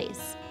separate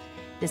place.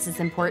 This is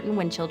important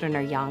when children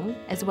are young,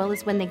 as well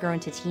as when they grow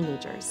into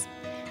teenagers.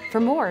 For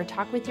more,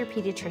 talk with your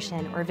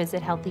pediatrician or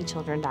visit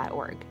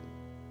healthychildren.org.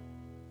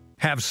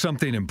 Have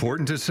something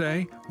important to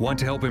say? Want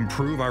to help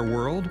improve our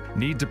world?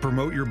 Need to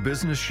promote your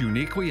business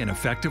uniquely and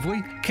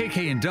effectively?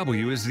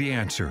 KKNW is the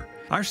answer.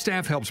 Our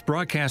staff helps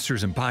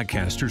broadcasters and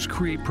podcasters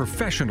create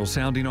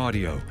professional-sounding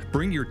audio.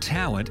 Bring your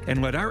talent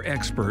and let our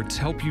experts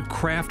help you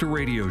craft a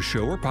radio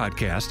show or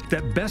podcast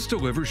that best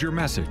delivers your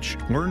message.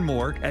 Learn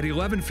more at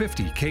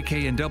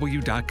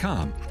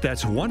 1150kknw.com.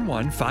 That's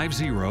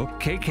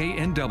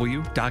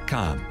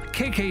 1150kknw.com.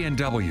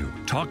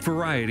 KKNW, talk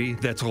variety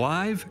that's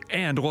live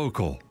and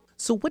local.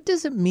 So what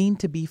does it mean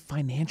to be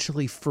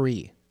financially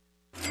free?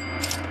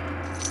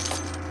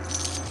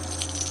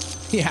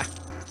 Yeah,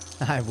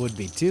 I would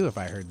be too if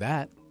I heard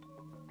that.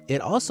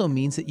 It also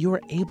means that you are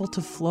able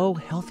to flow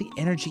healthy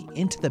energy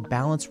into the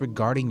balance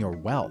regarding your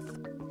wealth.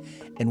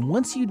 And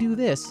once you do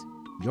this,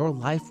 your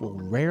life will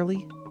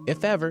rarely,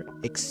 if ever,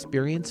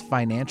 experience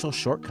financial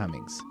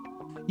shortcomings.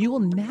 You will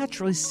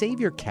naturally save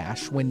your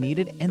cash when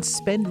needed and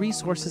spend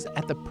resources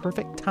at the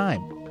perfect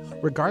time,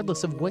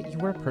 regardless of what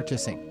you are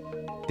purchasing.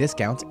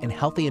 Discounts and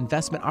healthy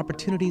investment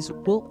opportunities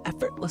will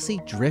effortlessly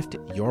drift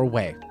your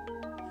way.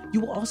 You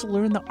will also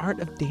learn the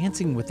art of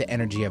dancing with the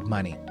energy of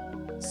money,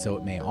 so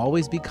it may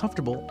always be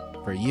comfortable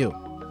for you.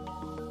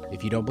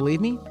 If you don't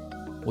believe me,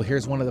 well,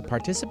 here's one of the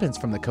participants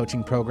from the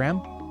coaching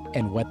program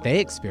and what they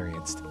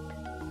experienced.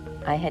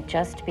 I had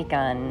just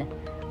begun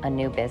a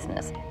new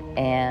business,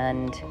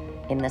 and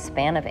in the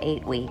span of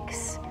 8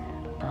 weeks,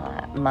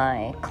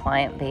 my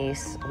client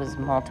base was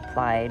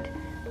multiplied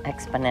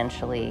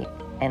exponentially,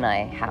 and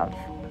I have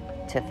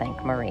to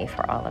thank Marie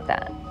for all of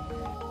that.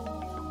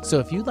 So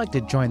if you'd like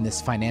to join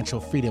this financial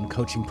freedom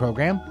coaching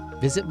program,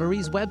 visit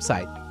Marie's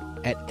website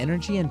at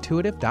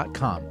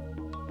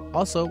energyintuitive.com.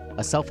 Also,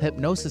 a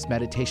self-hypnosis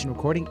meditation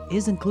recording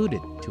is included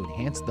to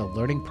enhance the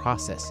learning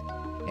process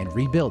and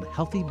rebuild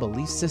healthy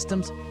belief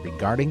systems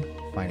regarding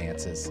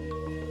finances.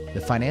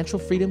 The Financial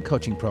Freedom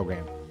Coaching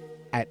Program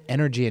at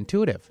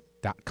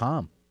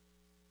energyintuitive.com.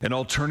 An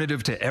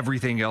alternative to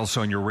everything else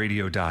on your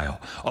radio dial.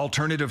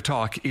 Alternative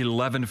Talk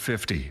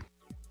 1150.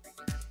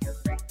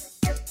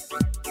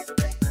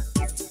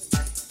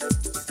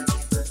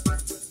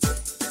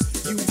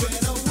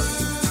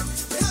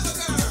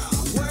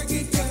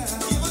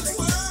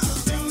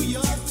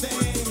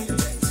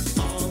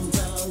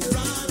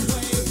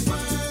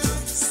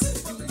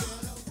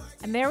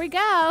 And there we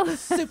go.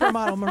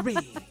 Supermodel Marie.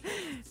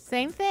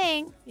 Same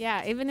thing.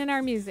 Yeah, even in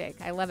our music.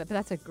 I love it. But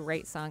that's a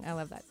great song. I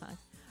love that song.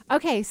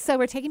 Okay, so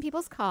we're taking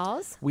people's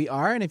calls. We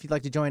are, and if you'd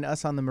like to join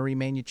us on the Marie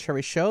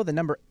Manuchehri Show, the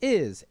number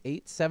is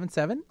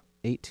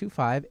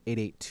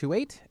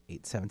 877-825-8828,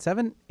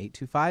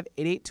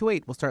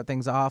 877-825-8828. We'll start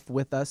things off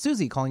with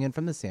Susie calling in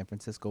from the San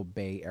Francisco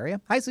Bay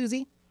Area. Hi,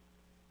 Susie.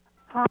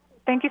 Hi.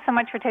 Thank you so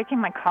much for taking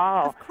my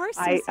call. Of course,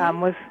 Susie. I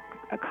was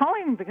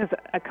calling because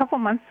a couple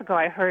months ago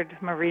I heard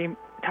Marie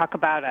talk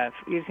about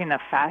using a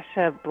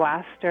fascia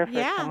blaster for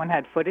someone who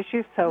had foot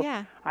issues. So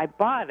I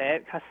bought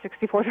it. It cost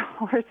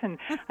 $64, and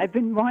I've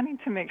been wanting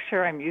to make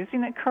sure I'm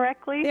using it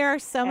correctly. There are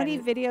so many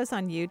videos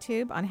on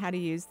YouTube on how to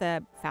use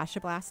the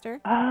fascia blaster.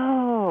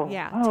 Oh.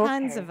 Yeah,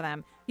 tons of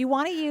them. You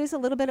want to use a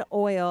little bit of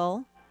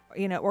oil,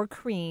 or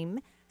cream,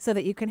 so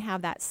that you can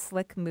have that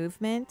slick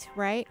movement,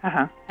 right?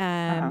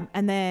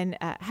 And then,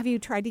 have you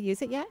tried to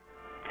use it yet?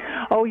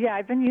 Oh, yeah,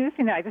 I've been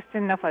using it. I just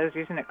didn't know if I was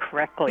using it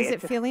correctly. Is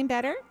it feeling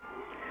better?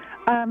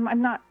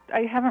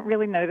 I haven't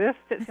really noticed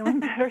it feeling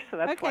better, so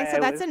that's why Okay, so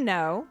that's a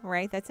no,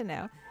 right? That's a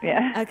no.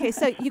 Yeah. Okay,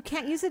 so you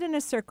can't use it in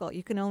a circle.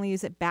 You can only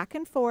use it back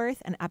and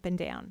forth and up and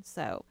down.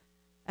 So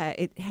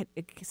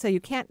so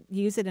you can't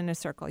use it in a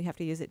circle. You have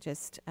to use it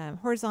just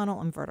horizontal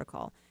and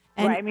vertical.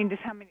 And right. I mean,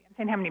 just how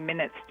many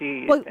minutes do you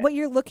use it? What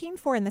you're looking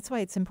for, and that's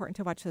why it's important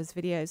to watch those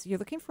videos, you're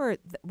looking for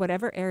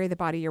whatever area of the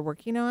body you're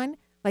working on.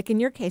 Like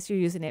in your case, you're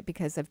using it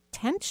because of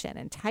tension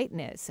and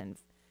tightness and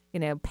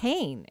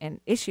pain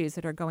and issues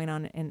that are going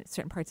on in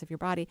certain parts of your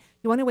body.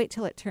 You want to wait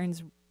till it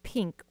turns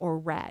pink or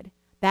red.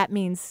 That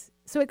means,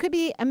 so it could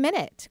be a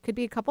minute, could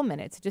be a couple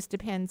minutes. It just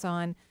depends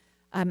on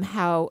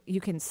how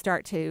you can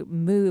start to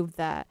move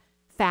the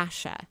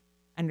fascia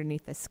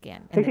underneath the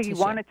skin. So you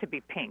want it to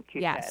be pink,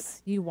 you said.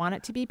 Yes, you want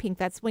it to be pink.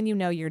 That's when you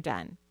know you're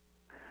done.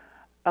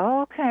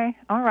 Oh, okay.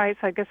 All right.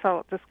 So I guess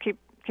I'll just keep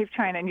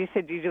trying. And you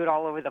said you do it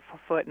all over the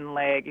foot and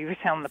leg. You were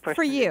telling the person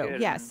for you, to do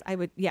it. Yes, I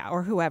would. Yeah,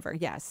 or whoever.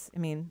 Yes, I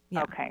mean,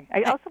 yeah. Okay.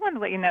 I also want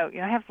to let you know.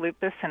 I have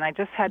lupus, and I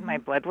just had my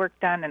blood work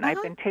done, and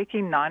I've been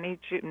taking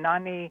Tahitian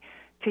nani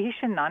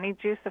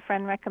juice. A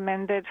friend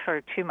recommended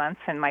for 2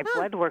 months, and my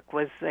blood work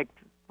was like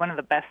one of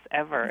the best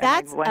ever.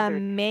 That's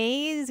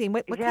amazing.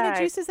 What kind of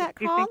juice is that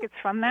called? Do you think it's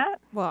from that?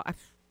 Well,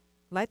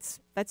 let's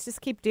just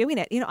keep doing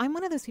it. I'm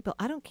one of those people.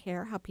 I don't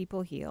care how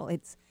people heal.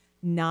 It's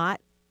not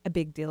a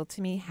big deal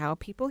to me how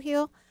people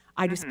heal.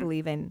 I just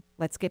believe in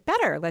let's get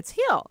better, let's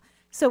heal.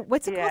 So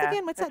what's it called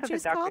again? What's that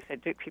juice called? called? The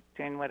doctor said keep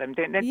doing what I'm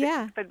doing.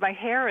 Yeah. But my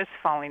hair is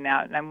falling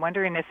out, and I'm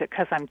wondering, is it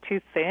because I'm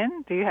too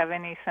thin? Do you have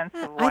any sense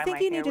of why I think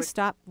my you hair need to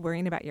stop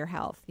worrying about your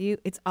health.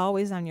 It's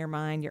always on your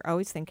mind. You're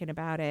always thinking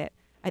about it.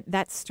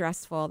 That's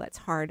stressful. That's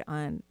hard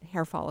on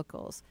hair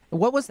follicles.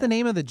 What was the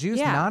name of the juice?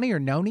 Noni or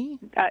Noni?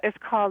 It's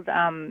called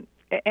NONI.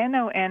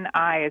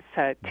 It's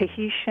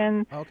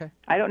Tahitian. Okay.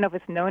 I don't know if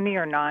it's Noni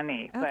or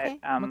Nani, okay.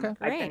 but I've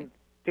been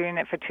doing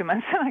it for 2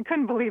 months, and I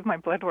couldn't believe my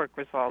blood work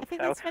results. I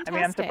think that's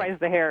fantastic. I'm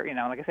surprised the hair,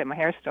 like I said, my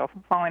hair's still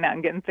falling out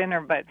and getting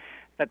thinner, but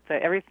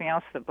everything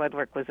else, the blood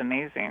work was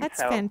amazing.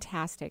 That's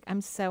fantastic.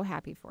 I'm so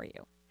happy for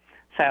you.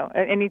 So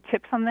any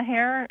tips on the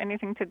hair?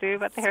 Anything to do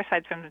about the hair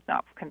aside from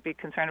not be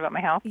concerned about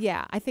my health?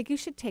 Yeah, I think you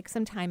should take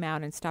some time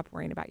out and stop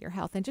worrying about your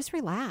health and just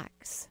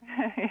relax.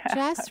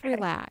 Just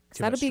relax.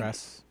 That'll be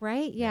stress.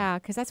 Right. Yeah,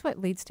 because that's what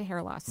leads to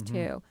hair loss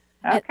too.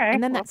 Okay.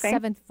 And then that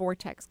seventh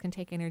vortex can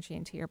take energy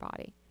into your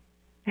body.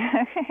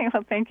 Okay,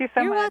 well, thank you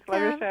so much. Welcome.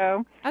 Love your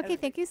show. Okay,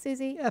 thank you,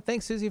 Susie. Yeah,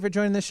 thanks, Susie, for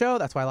joining the show.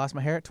 That's why I lost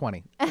my hair at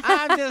 20.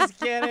 I'm just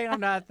kidding. I'm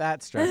not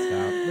that stressed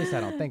out. At least I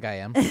don't think I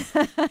am.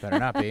 Better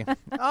not be.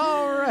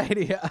 All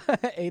righty.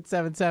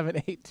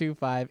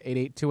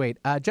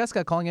 877-825-8828.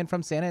 Jessica calling in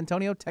from San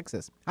Antonio,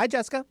 Texas. Hi,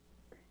 Jessica.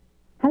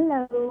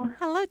 Hello.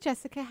 Hello,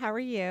 Jessica. How are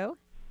you?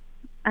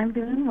 I'm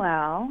doing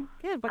well.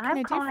 Good. What can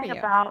I do for you? I'm calling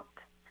about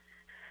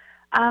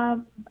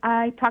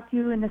I talked to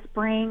you in the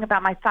spring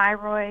about my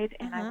thyroid,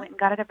 and I went and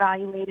got it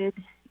evaluated,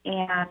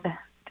 and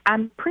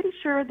I'm pretty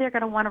sure they're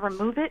going to want to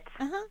remove it.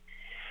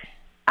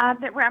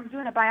 I'm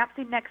doing a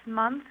biopsy next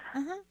month,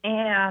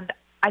 and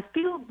I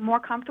feel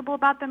more comfortable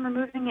about them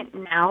removing it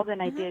now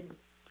than I did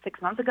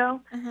 6 months ago.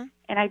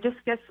 And I just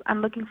guess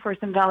I'm looking for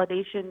some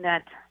validation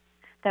that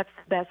that's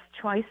the best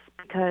choice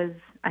because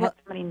I have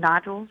so many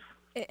nodules.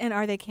 And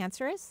are they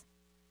cancerous?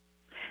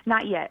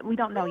 Not yet. We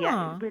don't know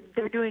yet.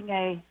 They're doing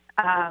a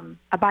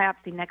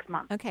biopsy next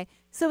month. Okay.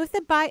 So if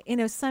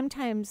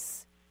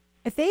sometimes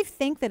if they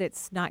think that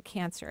it's not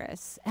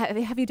cancerous,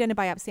 have you done a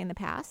biopsy in the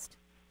past?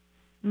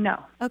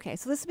 No. Okay.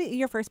 So this will be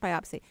your first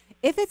biopsy.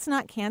 If it's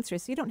not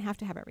cancerous, you don't have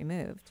to have it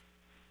removed.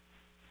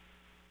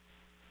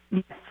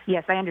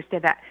 Yes, I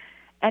understand that.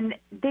 And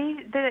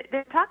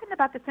they're talking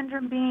about the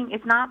syndrome being,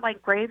 it's not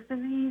like Graves'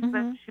 disease,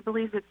 but she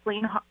believes it's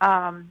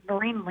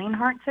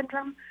Noreen-Leinhart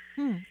syndrome.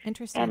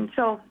 Interesting. And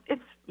so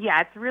it's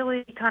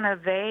really kind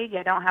of vague.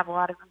 I don't have a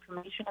lot of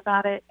information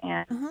about it.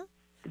 And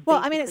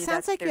well, I mean, it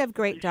sounds like you have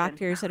great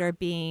doctors that are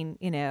being,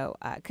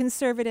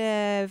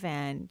 conservative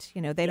and,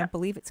 they don't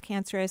believe it's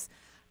cancerous.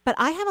 But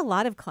I have a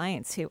lot of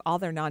clients who all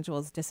their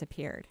nodules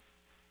disappeared.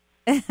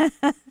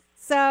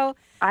 So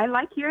I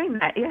like hearing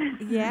that. Yes.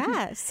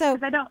 Yeah. So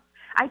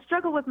I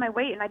struggle with my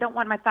weight, and I don't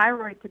want my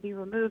thyroid to be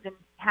removed and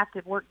have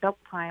to work double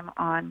time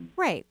on.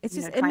 Right. It's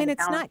just, I mean,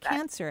 it's not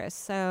cancerous,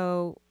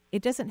 so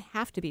it doesn't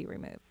have to be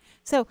removed.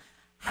 So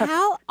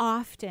how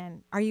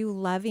often are you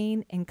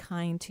loving and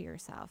kind to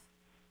yourself?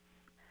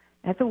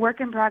 It's a work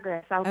in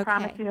progress. I'll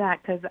promise you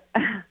that because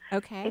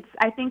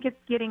I think it's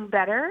getting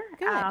better.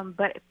 Good.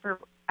 But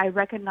I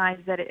recognize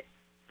that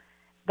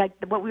like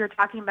what we were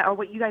talking about, or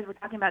what you guys were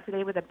talking about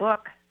today with the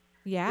book,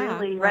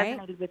 really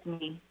resonated with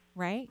me.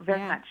 Right.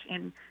 Very much.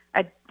 And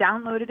I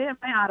downloaded it in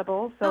my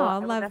Audible, so I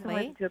will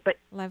definitely listen to it.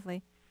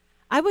 Lovely.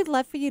 I would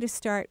love for you to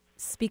start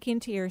speaking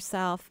to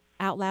yourself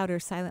out loud or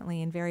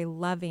silently in very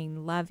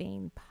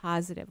loving,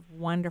 positive,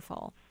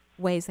 wonderful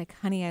ways like,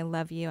 honey, I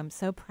love you. I'm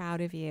so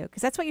proud of you.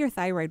 Because that's what your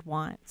thyroid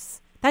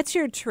wants. That's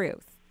your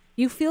truth.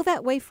 You feel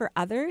that way for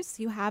others.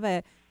 You have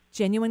a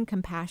genuine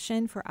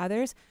compassion for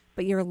others,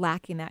 but you're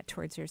lacking that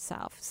towards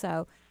yourself.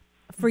 So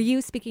for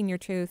you, speaking your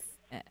truth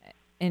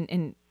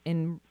in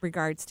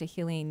regards to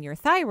healing your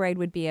thyroid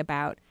would be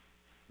about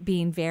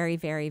being very,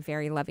 very,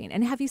 very loving.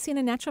 And have you seen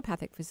a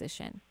naturopathic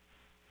physician?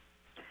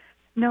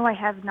 No, I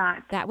have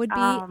not. That would be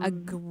a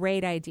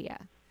great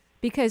idea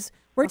because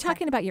we're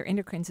talking about your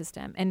endocrine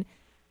system. And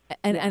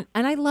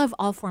I love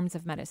all forms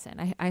of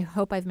medicine. I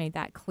hope I've made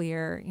that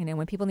clear.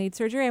 When people need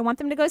surgery, I want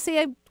them to go see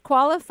a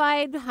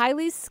qualified,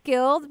 highly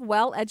skilled,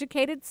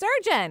 well-educated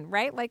surgeon,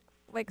 right? Like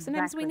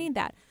sometimes we need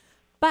that.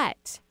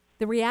 But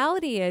the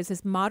reality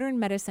is modern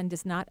medicine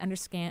does not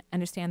understand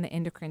the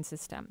endocrine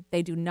system.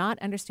 They do not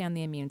understand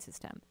the immune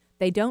system.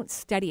 They don't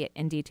study it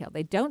in detail.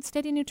 They don't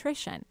study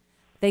nutrition.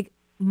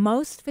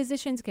 Most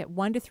physicians get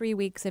 1 to 3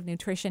 weeks of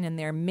nutrition in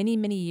their many,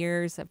 many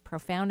years of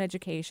profound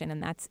education,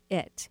 and that's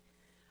it.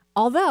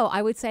 Although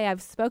I would say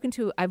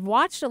I've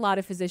watched a lot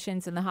of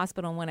physicians in the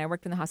hospital when I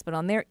worked in the hospital,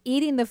 and they're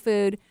eating the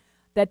food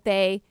that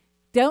they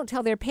don't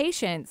tell their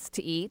patients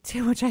to eat,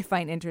 which I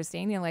find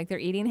interesting. Like they're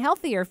eating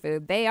healthier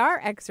food. They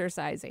are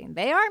exercising.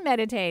 They are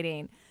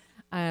meditating.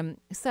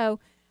 So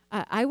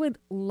I would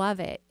love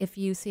it if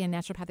you see a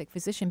naturopathic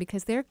physician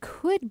because there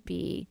could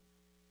be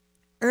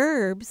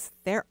herbs.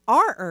 There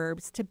are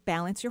herbs to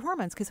balance your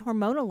hormones because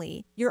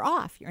hormonally you're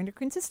off. Your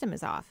endocrine system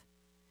is off.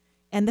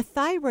 And the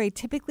thyroid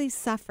typically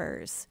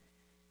suffers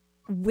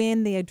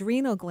when the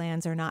adrenal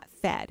glands are not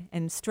fed.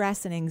 And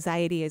stress and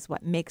anxiety is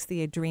what makes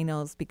the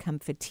adrenals become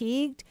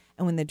fatigued.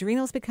 And when the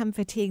adrenals become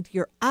fatigued,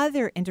 your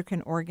other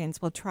endocrine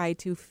organs will try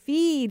to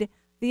feed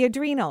the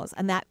adrenals,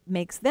 and that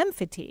makes them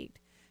fatigued.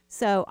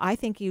 So I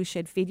think you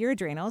should feed your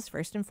adrenals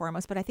first and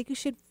foremost, but I think you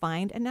should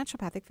find a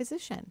naturopathic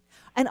physician.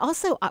 And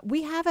also,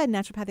 we have a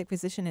naturopathic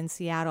physician in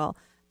Seattle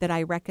that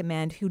I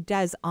recommend who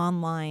does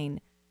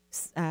online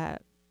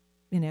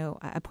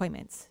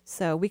appointments.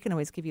 So we can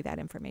always give you that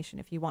information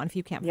if you want, if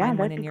you can't find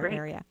one in your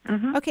area.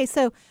 Mm-hmm. Okay,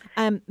 so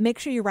make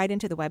sure you write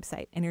into the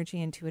website,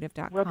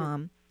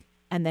 energyintuitive.com,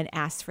 and then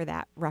ask for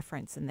that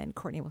reference, and then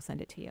Courtney will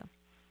send it to you.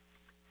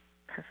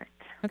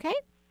 Perfect. Okay?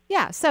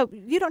 Yeah, so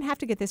you don't have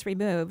to get this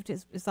removed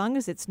as long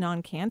as it's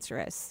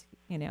non-cancerous,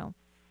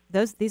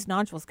 these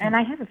nodules can...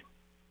 And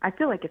I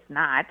feel like it's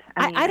not.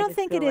 I don't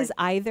think it is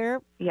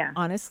either. Yeah.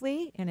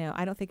 Honestly,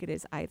 I don't think it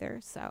is either.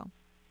 So,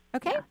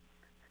 okay. Yeah.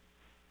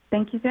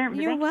 Thank you very much.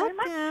 You're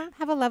welcome.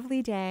 Have a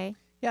lovely day.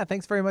 Yeah,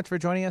 thanks very much for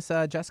joining us,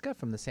 Jessica,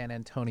 from the San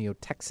Antonio,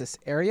 Texas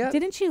area.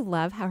 Didn't you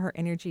love how her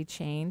energy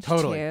changed,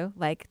 Totally. too?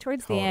 Like,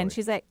 towards the end,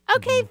 she's like,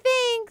 okay,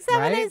 thanks.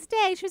 Have a nice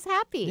day. She was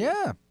happy.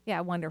 Yeah.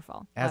 Yeah,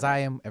 wonderful. As I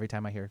am every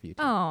time I hear of you,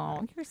 too.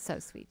 Oh, you're so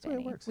sweet,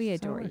 Benny. We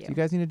adore you. You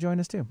guys need to join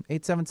us, too.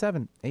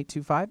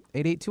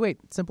 877-825-8828.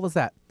 Simple as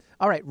that.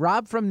 All right,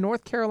 Rob from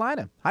North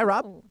Carolina. Hi,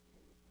 Rob.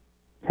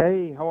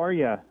 Hey, how are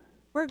you?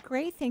 We're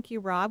great, thank you,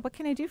 Rob. What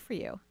can I do for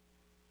you?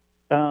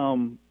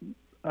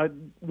 I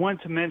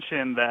want to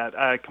mention that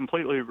I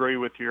completely agree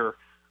with your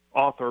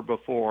author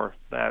before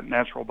that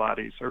natural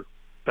bodies are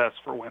best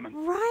for women.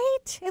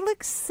 Right? It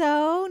looks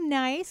so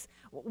nice.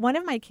 One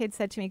of my kids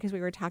said to me, because we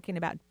were talking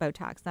about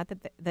Botox, not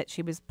that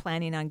she was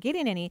planning on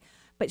getting any,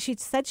 but she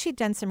said she'd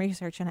done some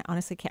research, and I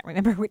honestly can't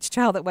remember which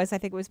child it was. I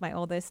think it was my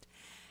oldest.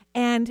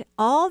 And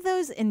all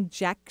those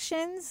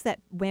injections that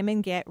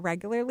women get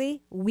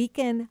regularly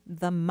weaken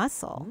the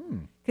muscle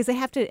because they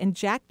have to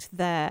inject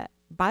the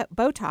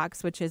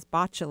Botox, which is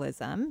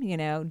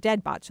botulism,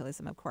 dead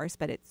botulism, of course,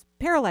 but it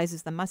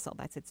paralyzes the muscle.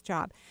 That's its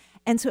job.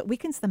 And so it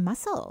weakens the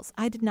muscles.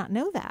 I did not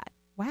know that.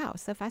 Wow,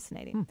 so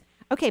fascinating.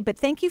 Okay, but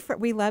thank you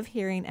we love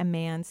hearing a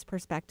man's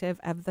perspective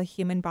of the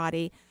human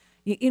body.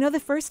 The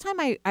first time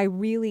I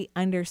really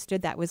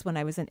understood that was when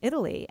I was in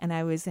Italy, and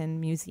I was in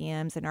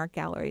museums and art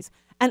galleries.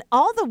 And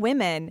all the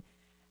women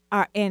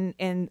are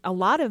in a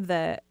lot of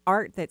the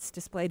art that's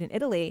displayed in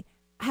Italy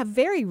have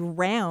very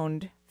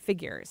round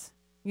figures.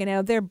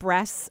 Their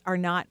breasts are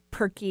not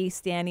perky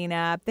standing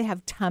up. They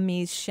have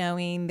tummies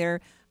showing.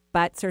 Their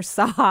butts are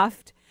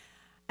soft.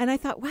 And I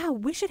thought, wow,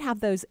 we should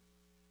have those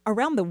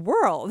around the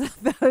world,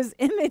 those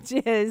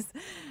images,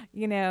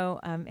 in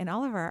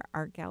all of our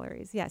art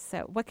galleries. Yes.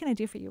 So what can I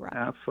do for you, Rob?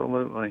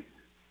 Absolutely.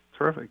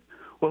 Terrific.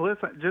 Well,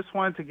 listen, just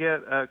wanted to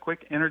get a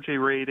quick energy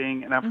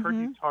reading, and I've heard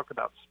you talk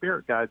about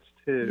spirit guides,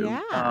 too.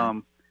 Yeah.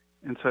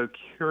 And so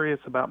curious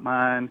about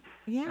mine,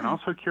 Yeah. and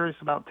also curious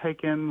about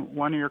taking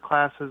one of your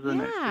classes, and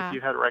if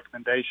you had a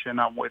recommendation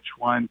on which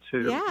one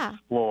to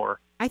explore.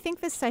 I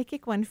think the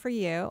psychic one for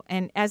you.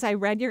 And as I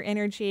read your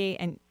energy,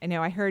 and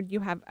I heard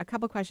you have a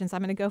couple questions,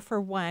 I'm going to go for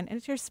one, and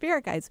it's your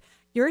spirit guides.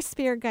 Your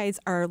spirit guides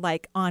are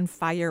like on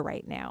fire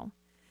right now.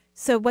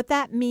 So what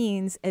that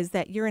means is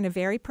that you're in a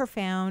very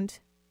profound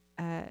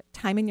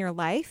time in your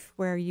life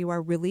where you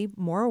are really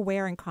more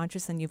aware and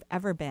conscious than you've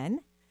ever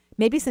been.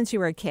 Maybe since you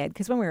were a kid,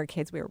 because when we were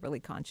kids, we were really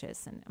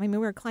conscious. And we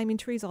were climbing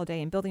trees all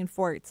day and building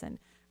forts and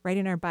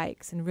riding our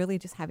bikes and really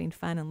just having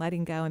fun and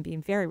letting go and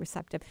being very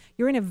receptive.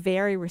 You're in a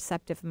very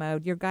receptive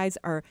mode. Your guides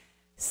are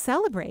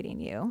celebrating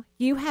you.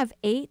 You have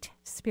 8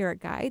 spirit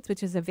guides,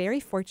 which is a very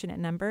fortunate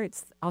number.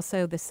 It's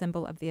also the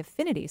symbol of the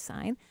affinity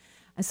sign.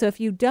 And so if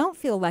you don't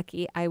feel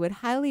lucky, I would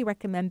highly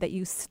recommend that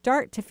you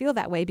start to feel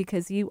that way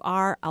because you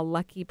are a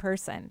lucky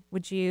person.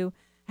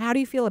 How do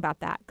you feel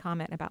about that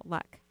comment about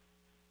luck?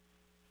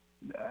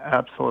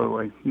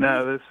 Absolutely.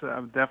 No, this is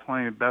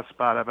definitely the best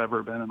spot I've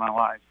ever been in my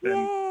life.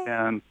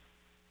 And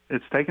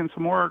it's taken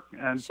some work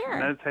and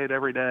meditate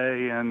every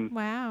day. And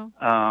wow.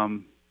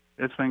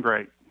 It's been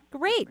great.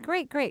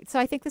 Great. So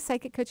I think the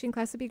psychic coaching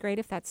class would be great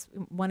if that's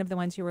one of the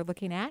ones you were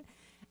looking at.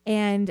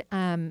 And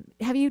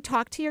have you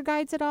talked to your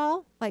guides at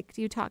all? Like,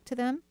 do you talk to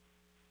them?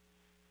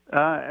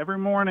 Every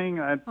morning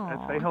I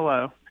say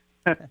hello.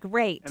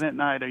 Great. And at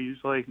night I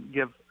usually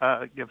give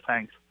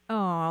thanks.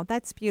 Oh,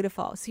 that's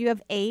beautiful. So you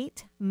have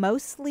 8,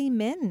 mostly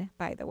men,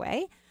 by the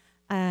way,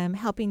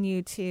 helping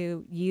you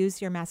to use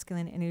your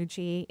masculine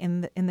energy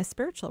in the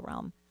spiritual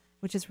realm,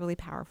 which is really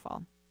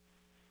powerful.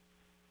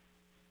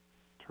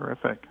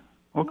 Terrific.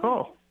 Well,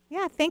 cool.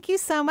 Yeah, thank you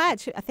so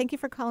much. Thank you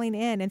for calling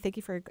in, and thank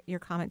you for your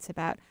comments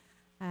about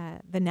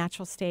the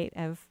natural state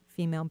of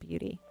female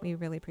beauty. We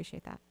really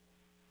appreciate that.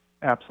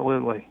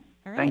 Absolutely.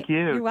 All right. Thank you.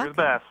 You're welcome.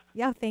 You're the best.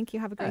 Yeah, thank you.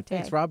 Have a great day.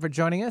 Thanks, Rob, for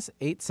joining us.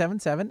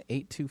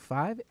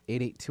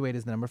 877-825-8828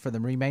 is the number for the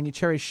Marie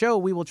Manuchehri Show.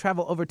 We will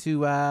travel over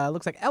to,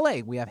 looks like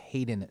L.A. We have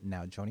Hayden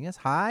now joining us.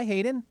 Hi,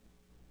 Hayden.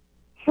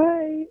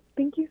 Hi.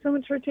 Thank you so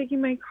much for taking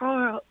my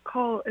call.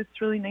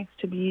 It's really nice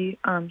to be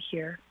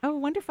here. Oh,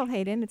 wonderful,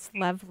 Hayden. It's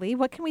lovely.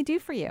 What can we do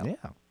for you?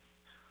 Yeah.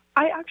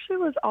 I actually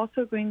was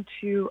also going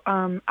to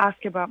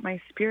ask about my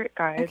spirit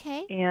guides.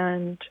 Okay.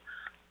 And,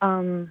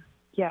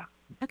 yeah.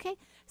 Okay.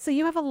 So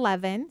you have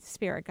 11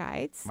 spirit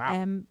guides,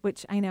 wow.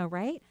 Which I know,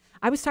 right?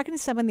 I was talking to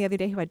someone the other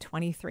day who had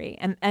 23,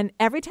 and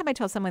every time I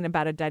tell someone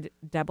about a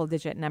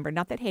double-digit number,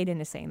 not that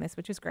Hayden is saying this,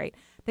 which is great,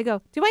 they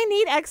go, do I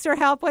need extra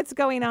help? What's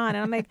going on?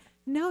 And I'm like,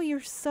 no, you're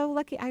so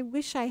lucky. I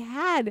wish I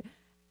had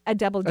a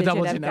double-digit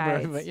of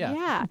guides. Number,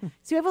 yeah.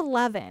 So you have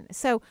 11.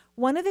 So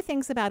one of the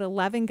things about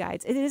 11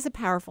 guides, it is a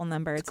powerful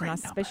number. It's an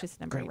auspicious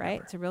number, right?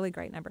 It's a really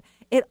great number.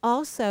 It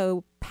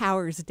also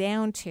powers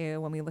down to,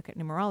 when we look at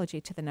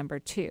numerology, to the number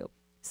 2.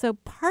 So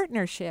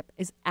partnership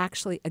is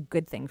actually a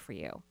good thing for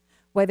you.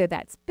 Whether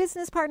that's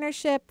business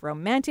partnership,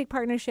 romantic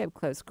partnership,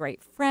 close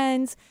great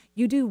friends,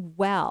 you do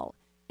well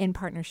in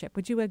partnership.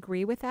 Would you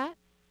agree with that?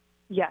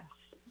 Yes.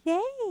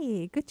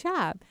 Yay, good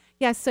job.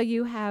 Yeah, so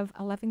you have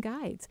 11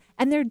 guides,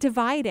 and they're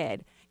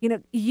divided. You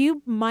know,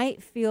 you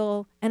might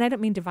feel, and I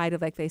don't mean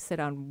divided like they sit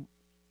on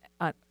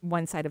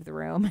one side of the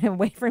room and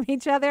away from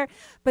each other,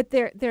 but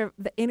they're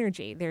the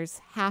energy.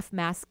 There's half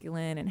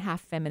masculine and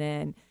half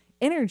feminine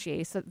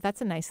energy, so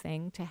that's a nice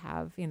thing to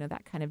have, you know,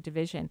 that kind of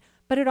division.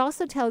 But it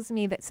also tells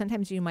me that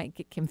sometimes you might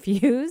get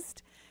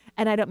confused,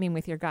 and I don't mean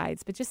with your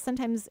guides, but just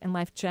sometimes in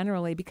life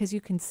generally, because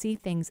you can see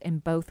things in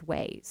both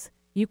ways.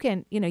 You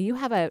can, you know, you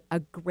have a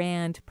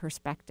grand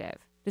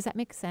perspective. Does that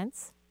make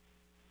sense?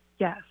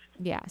 Yes.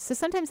 Yeah. So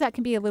sometimes that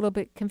can be a little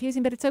bit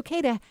confusing, but it's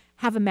okay to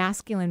have a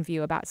masculine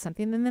view about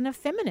something and then a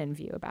feminine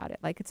view about it.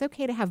 Like, it's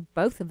okay to have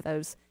both of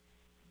those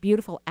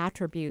beautiful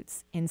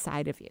attributes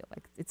inside of you.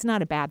 Like, it's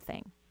not a bad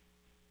thing.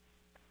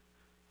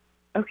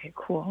 Okay,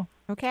 cool.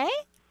 Okay?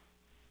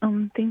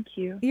 Thank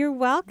you. You're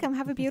welcome.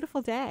 Have a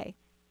beautiful day.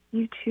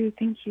 You too.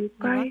 Thank you.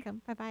 Bye. You're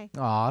welcome. Bye-bye.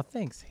 Aw,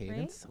 thanks, Hayden.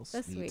 Right? So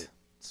So sweet. sweet.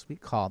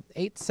 Sweet call.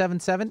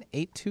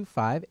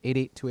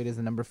 877-825-8828 is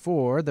the number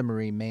for the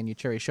Marie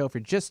Manuchehri Show. For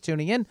just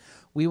tuning in,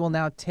 we will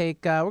now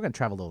take, we're going to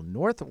travel a little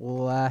north.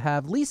 We'll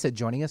have Lisa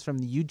joining us from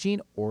the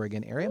Eugene,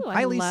 Oregon area. Ooh,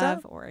 Hi, Lisa. I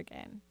love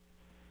Oregon.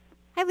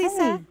 Hi,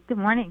 Lisa. Hey, good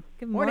morning.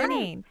 Good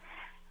morning.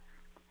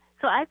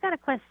 So I've got a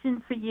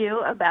question for you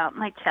about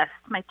my chest.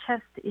 My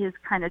chest is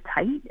kind of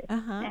tight,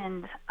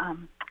 and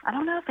I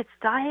don't know if it's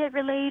diet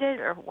related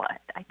or what.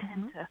 I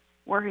tend to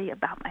worry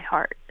about my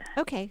heart.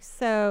 Okay,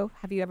 so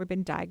have you ever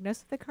been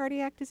diagnosed with a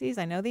cardiac disease?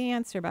 I know the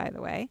answer, by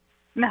the way.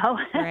 No.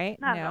 Right?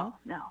 Not no. at all,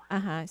 no.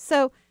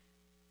 So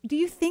do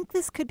you think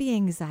this could be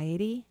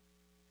anxiety?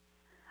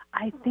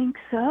 I think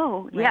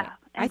so, Right. yeah.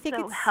 I think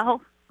so it's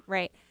how.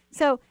 Right.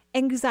 So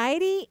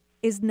anxiety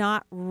is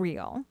not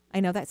real. I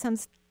know that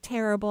sounds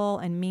terrible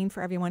and mean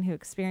for everyone who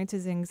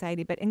experiences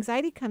anxiety, but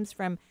anxiety comes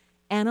from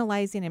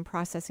analyzing and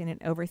processing and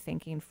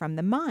overthinking from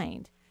the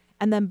mind.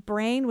 And the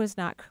brain was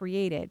not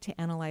created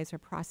to analyze or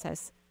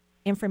process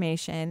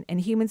information, and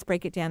humans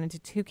break it down into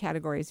two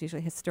categories,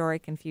 usually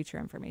historic and future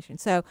information.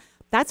 So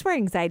that's where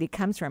anxiety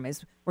comes from,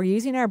 is we're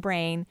using our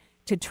brain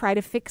to try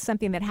to fix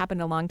something that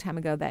happened a long time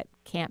ago that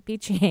can't be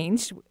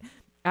changed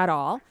at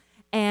all.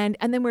 And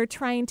then we're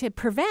trying to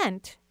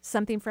prevent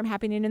something from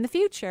happening in the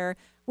future,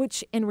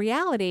 which in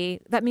reality,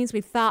 that means we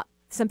thought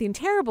something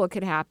terrible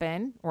could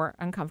happen or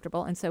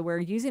uncomfortable. And so we're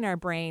using our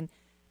brain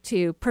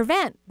to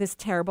prevent this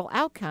terrible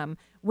outcome,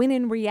 when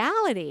in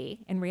reality,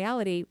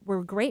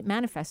 we're great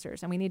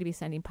manifestors, and we need to be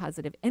sending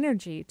positive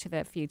energy to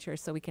the future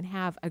so we can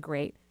have a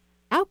great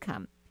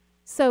outcome.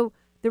 So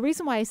the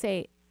reason why I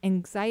say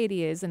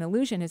anxiety is an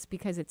illusion is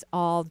because it's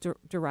all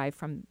derived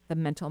from the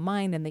mental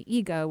mind and the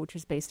ego, which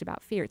is based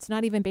about fear. It's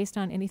not even based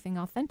on anything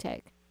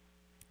authentic.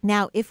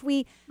 Now, if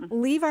we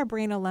leave our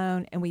brain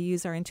alone and we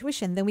use our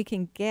intuition, then we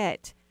can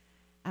get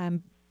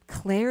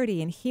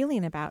clarity and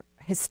healing about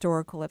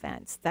historical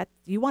events. That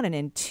you want an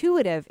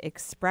intuitive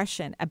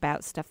expression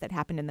about stuff that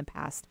happened in the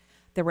past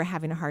that we're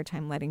having a hard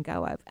time letting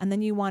go of. And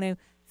then you want to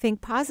think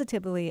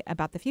positively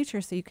about the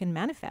future so you can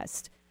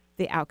manifest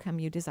the outcome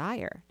you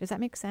desire. Does that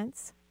make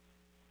sense?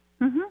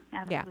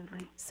 Absolutely. Yeah.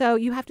 So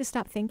you have to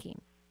stop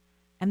thinking,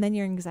 and then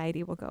your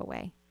anxiety will go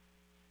away.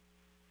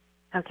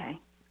 Okay.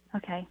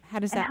 How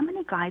does and that? How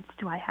many guides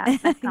do I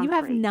have? That You sounds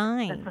have great.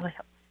 9. That's really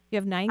helpful. You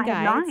have 9 I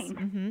guides.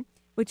 have 9.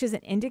 Which is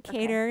an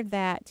indicator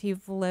that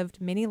you've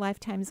lived many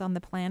lifetimes on the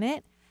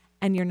planet,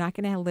 and you're not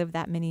going to live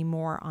that many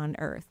more on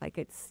Earth. Like,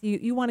 it's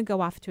you want to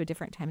go off to a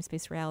different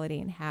time-space reality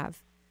and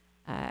have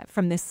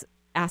from this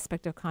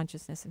aspect of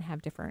consciousness and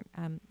have different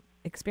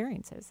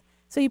experiences.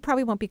 So you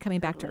probably won't be coming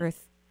back to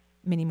Earth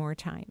many more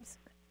times.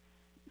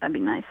 That'd be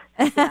nice.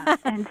 Yeah.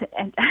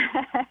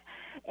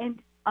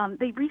 and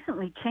they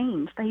recently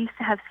changed. I used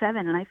to have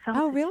 7, and I felt.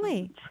 Oh,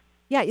 really? Change.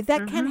 Yeah,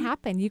 that can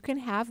happen. You can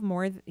have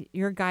more.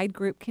 Your guide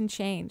group can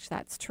change.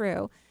 That's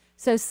true.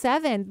 So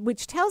 7,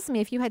 which tells me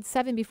if you had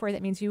 7 before,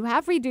 that means you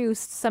have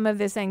reduced some of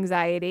this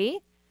anxiety,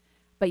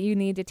 but you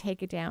need to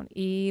take it down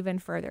even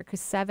further, because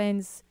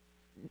 7s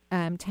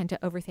tend to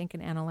overthink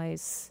and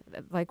analyze.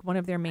 Like, one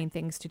of their main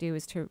things to do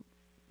is to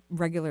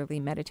regularly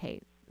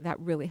meditate. That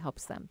really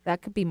helps them.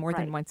 That could be more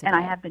than once a day. And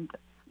I have been.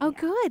 Oh,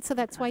 good. So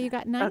that's why you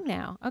got 9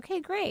 now.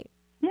 Okay, great.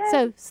 Yay.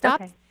 So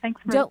stop. Okay.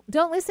 Thanks.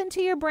 Don't listen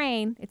to your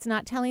brain. It's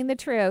not telling the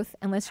truth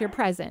unless you're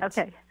present.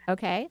 Okay.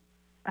 Okay.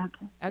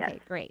 Okay. Okay. Yes.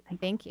 Great.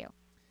 Thank you.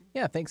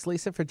 Yeah, thanks,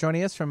 Lisa, for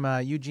joining us from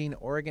Eugene,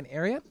 Oregon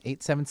area,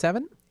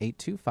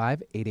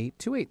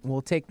 877-825-8828.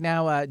 We'll take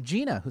now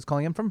Gina, who's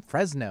calling in from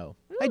Fresno.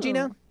 Ooh. Hi,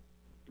 Gina.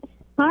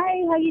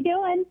 Hi, how you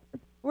doing?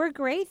 We're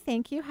great,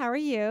 thank you. How are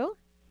you?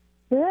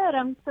 Good.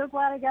 I'm so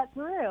glad I got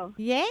through.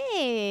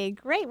 Yay,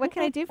 great. What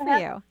can I do for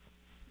you?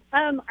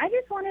 I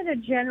just wanted a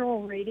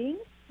general reading.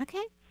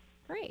 Okay,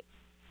 great.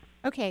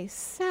 Okay,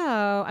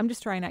 so I'm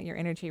just drawing out your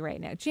energy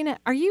right now. Gina,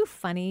 are you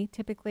funny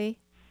typically?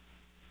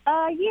 Yeah,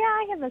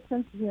 I have a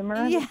sense of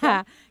humor.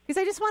 Yeah, because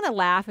I just want to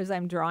laugh as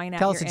I'm drawing out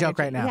Tell your us a joke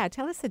right now. Yeah,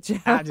 tell us a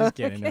joke. I'm just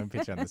kidding. Don't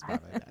put you on the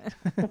spot like that.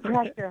 The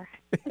pressure.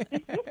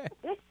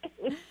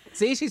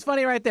 See, she's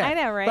funny right there. I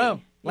know, right?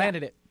 Boom,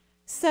 landed it.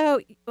 So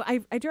I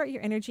drew out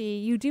your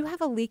energy. You do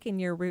have a leak in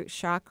your root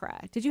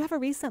chakra. Did you have a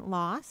recent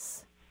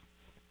loss?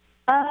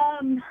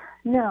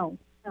 No.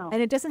 And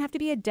it doesn't have to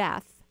be a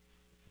death,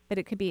 but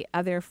it could be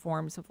other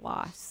forms of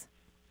loss.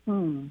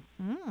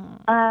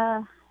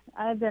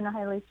 I've been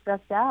highly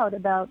stressed out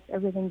about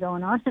everything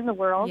going on in the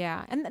world.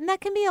 Yeah, and that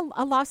can be a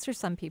loss for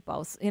some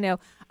people. You know,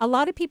 a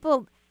lot of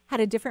people had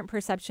a different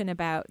perception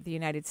about the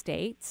United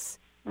States,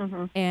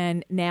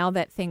 and now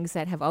that things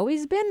that have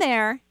always been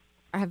there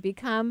have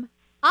become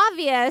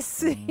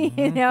obvious,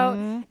 you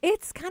know,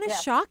 it's kind of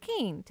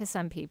shocking to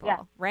some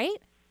people,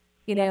 right?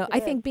 You know, I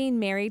think being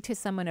married to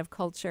someone of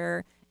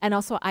culture, and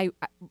also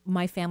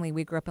my family,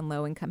 we grew up in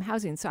low-income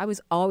housing, so I was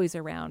always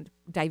around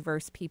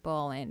diverse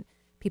people and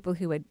people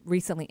who had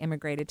recently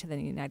immigrated to the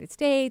United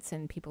States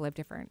and people of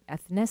different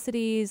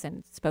ethnicities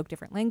and spoke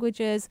different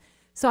languages.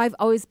 So I've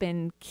always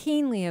been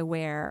keenly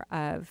aware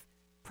of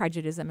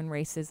prejudice and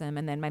racism.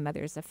 And then my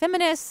mother's a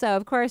feminist, so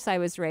of course I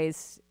was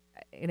raised,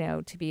 you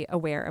know, to be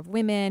aware of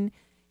women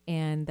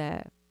and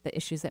the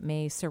issues that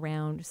may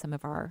surround some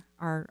of our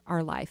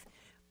life.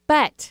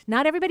 But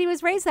not everybody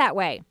was raised that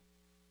way.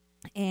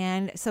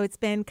 And so it's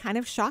been kind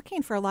of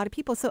shocking for a lot of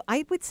people. So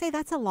I would say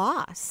that's a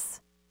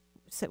loss.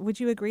 So would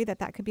you agree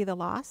that could be the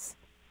loss?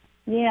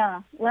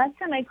 Yeah. Last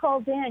time I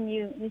called in,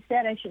 you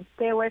said I should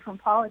stay away from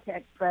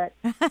politics, but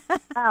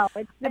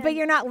but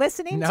you're not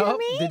listening to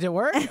me? Did it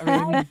work?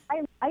 I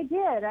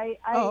did.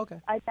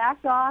 okay. I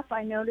backed off.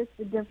 I noticed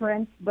the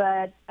difference,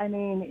 but I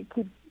mean, it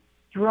keeps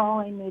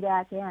drawing me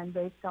back in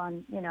based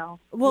on, you know.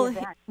 Well,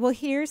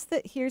 here's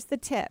the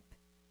tip.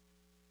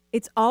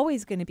 It's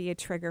always going to be a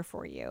trigger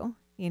for you,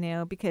 you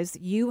know, because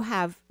you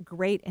have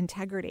great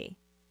integrity.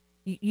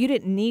 You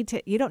don't need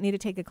to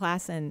take a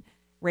class in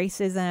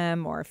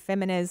racism or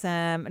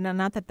feminism. No,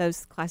 not that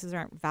those classes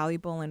aren't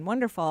valuable and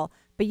wonderful,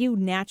 but you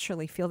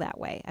naturally feel that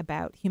way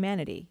about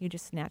humanity. You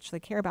just naturally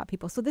care about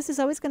people. So this is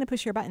always going to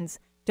push your buttons.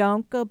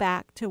 Don't go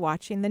back to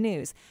watching the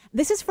news.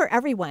 This is for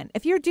everyone.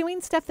 If you're doing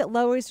stuff that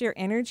lowers your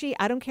energy,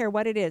 I don't care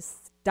what it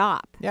is,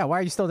 stop. Yeah, why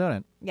are you still doing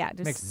it? Yeah,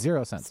 just makes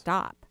zero sense.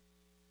 Stop.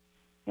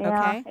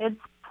 Yeah, okay?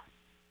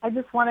 I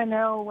just want to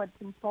know what's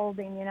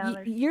unfolding, you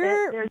know.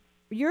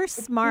 You're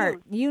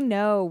smart. You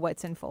know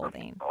what's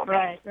unfolding.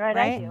 Right.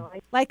 I do.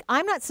 Like,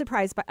 I'm not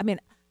surprised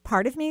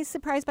part of me is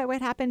surprised by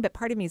what happened, but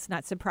part of me is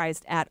not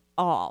surprised at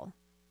all.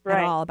 Right.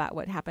 At all about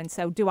what happened.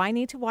 So do I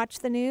need to watch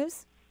the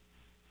news?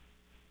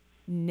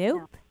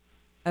 Nope.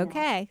 No.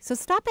 Okay. So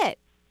stop it.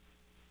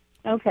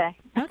 Okay.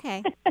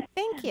 Okay.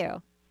 Thank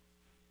you.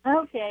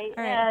 Okay.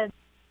 All right.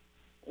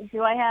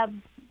 Do I have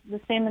the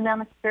same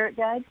amount of spirit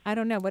guides? I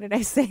don't know. What did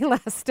I say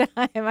last time?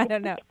 I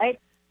don't know. I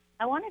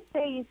want to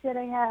say you said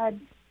I had,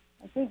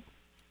 I think,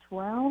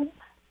 12.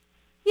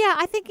 Yeah,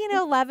 I think,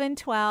 11,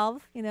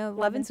 12.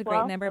 11's a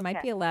great number. It might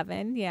Okay. be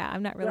 11. Yeah,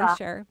 I'm not really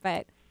sure.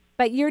 But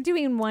you're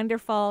doing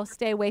wonderful.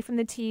 Stay away from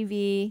the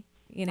TV.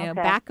 Okay.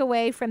 Back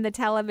away from the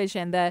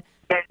television,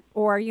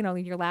 or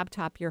your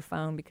laptop, your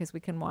phone, because we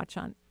can watch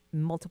on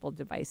multiple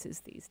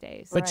devices these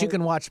days. But you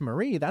can watch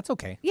Marie. That's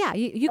okay. Yeah,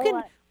 you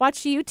can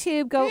watch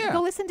YouTube.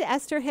 Go listen to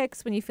Esther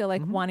Hicks when you feel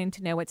like wanting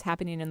to know what's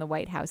happening in the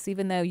White House,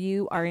 even though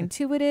you are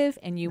intuitive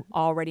and you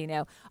already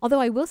know. Although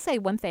I will say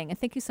one thing, and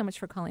thank you so much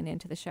for calling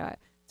into the show.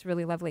 It's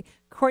really lovely.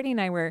 Courtney and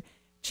I were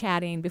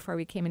chatting before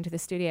we came into the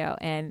studio,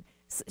 and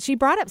she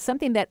brought up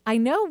something that I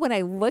know when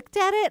I looked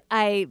at it,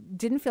 I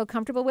didn't feel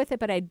comfortable with it,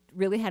 but I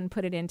really hadn't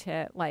put it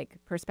into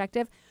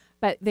perspective.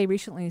 But they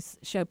recently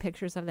showed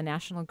pictures of the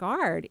National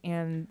Guard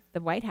in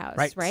the White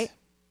House, right?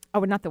 Oh,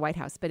 well, not the White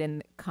House, but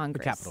in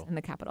Congress, in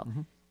the Capitol.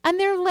 Mm-hmm. And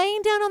they're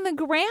laying down on the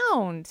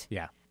ground.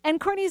 Yeah. And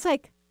Courtney's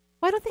like,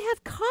 why don't they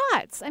have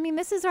cots? I mean,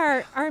 this is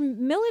our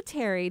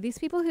military. These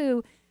people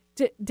who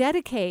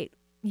dedicate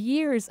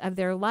years of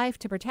their life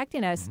to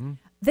protecting us. Mm-hmm.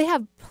 They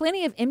have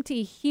plenty of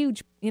empty,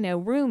 huge,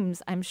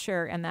 rooms, I'm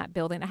sure, in that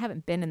building. I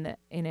haven't been in the,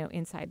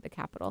 inside the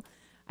Capitol.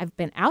 I've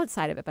been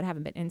outside of it, but I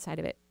haven't been inside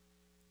of it.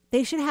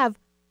 They should have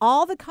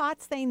all the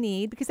cots they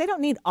need, because they don't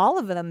need all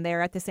of them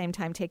there at the same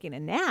time taking a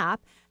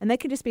nap, and they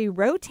could just be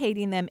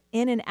rotating them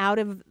in and out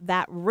of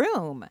that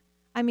room.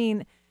 I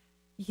mean,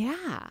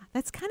 yeah,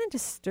 that's kind of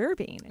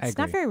disturbing. It's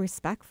not very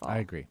respectful. I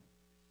agree.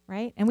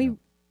 Right? And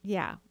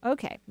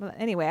okay. Well,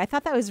 anyway, I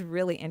thought that was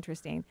really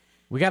interesting.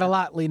 We got a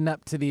lot leading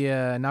up to the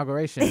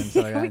inauguration.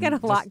 So we got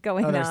a lot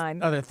going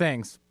on. Other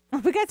things.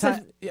 We got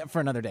for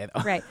another day,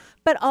 though. Right.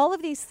 But all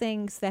of these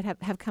things that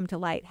have come to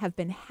light have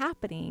been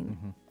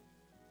happening,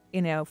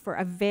 for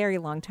a very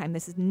long time.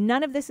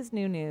 None of this is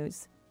new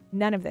news.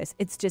 None of this.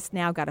 It's just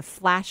now got a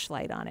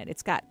flashlight on it.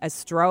 It's got a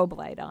strobe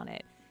light on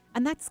it.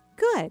 And that's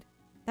good.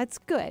 That's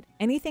good.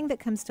 Anything that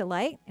comes to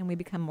light and we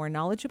become more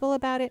knowledgeable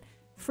about it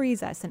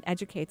frees us and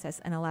educates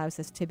us and allows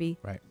us to be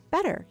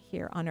better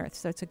here on Earth.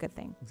 So it's a good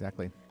thing.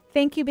 Exactly.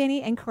 Thank you,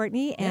 Benny and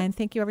Courtney, and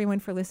thank you, everyone,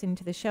 for listening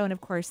to the show. And,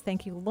 of course,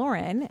 thank you,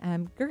 Lauren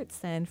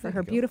Gertzen, for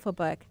her beautiful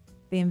book,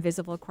 The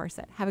Invisible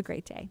Corset. Have a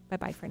great day.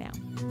 Bye-bye for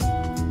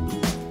now.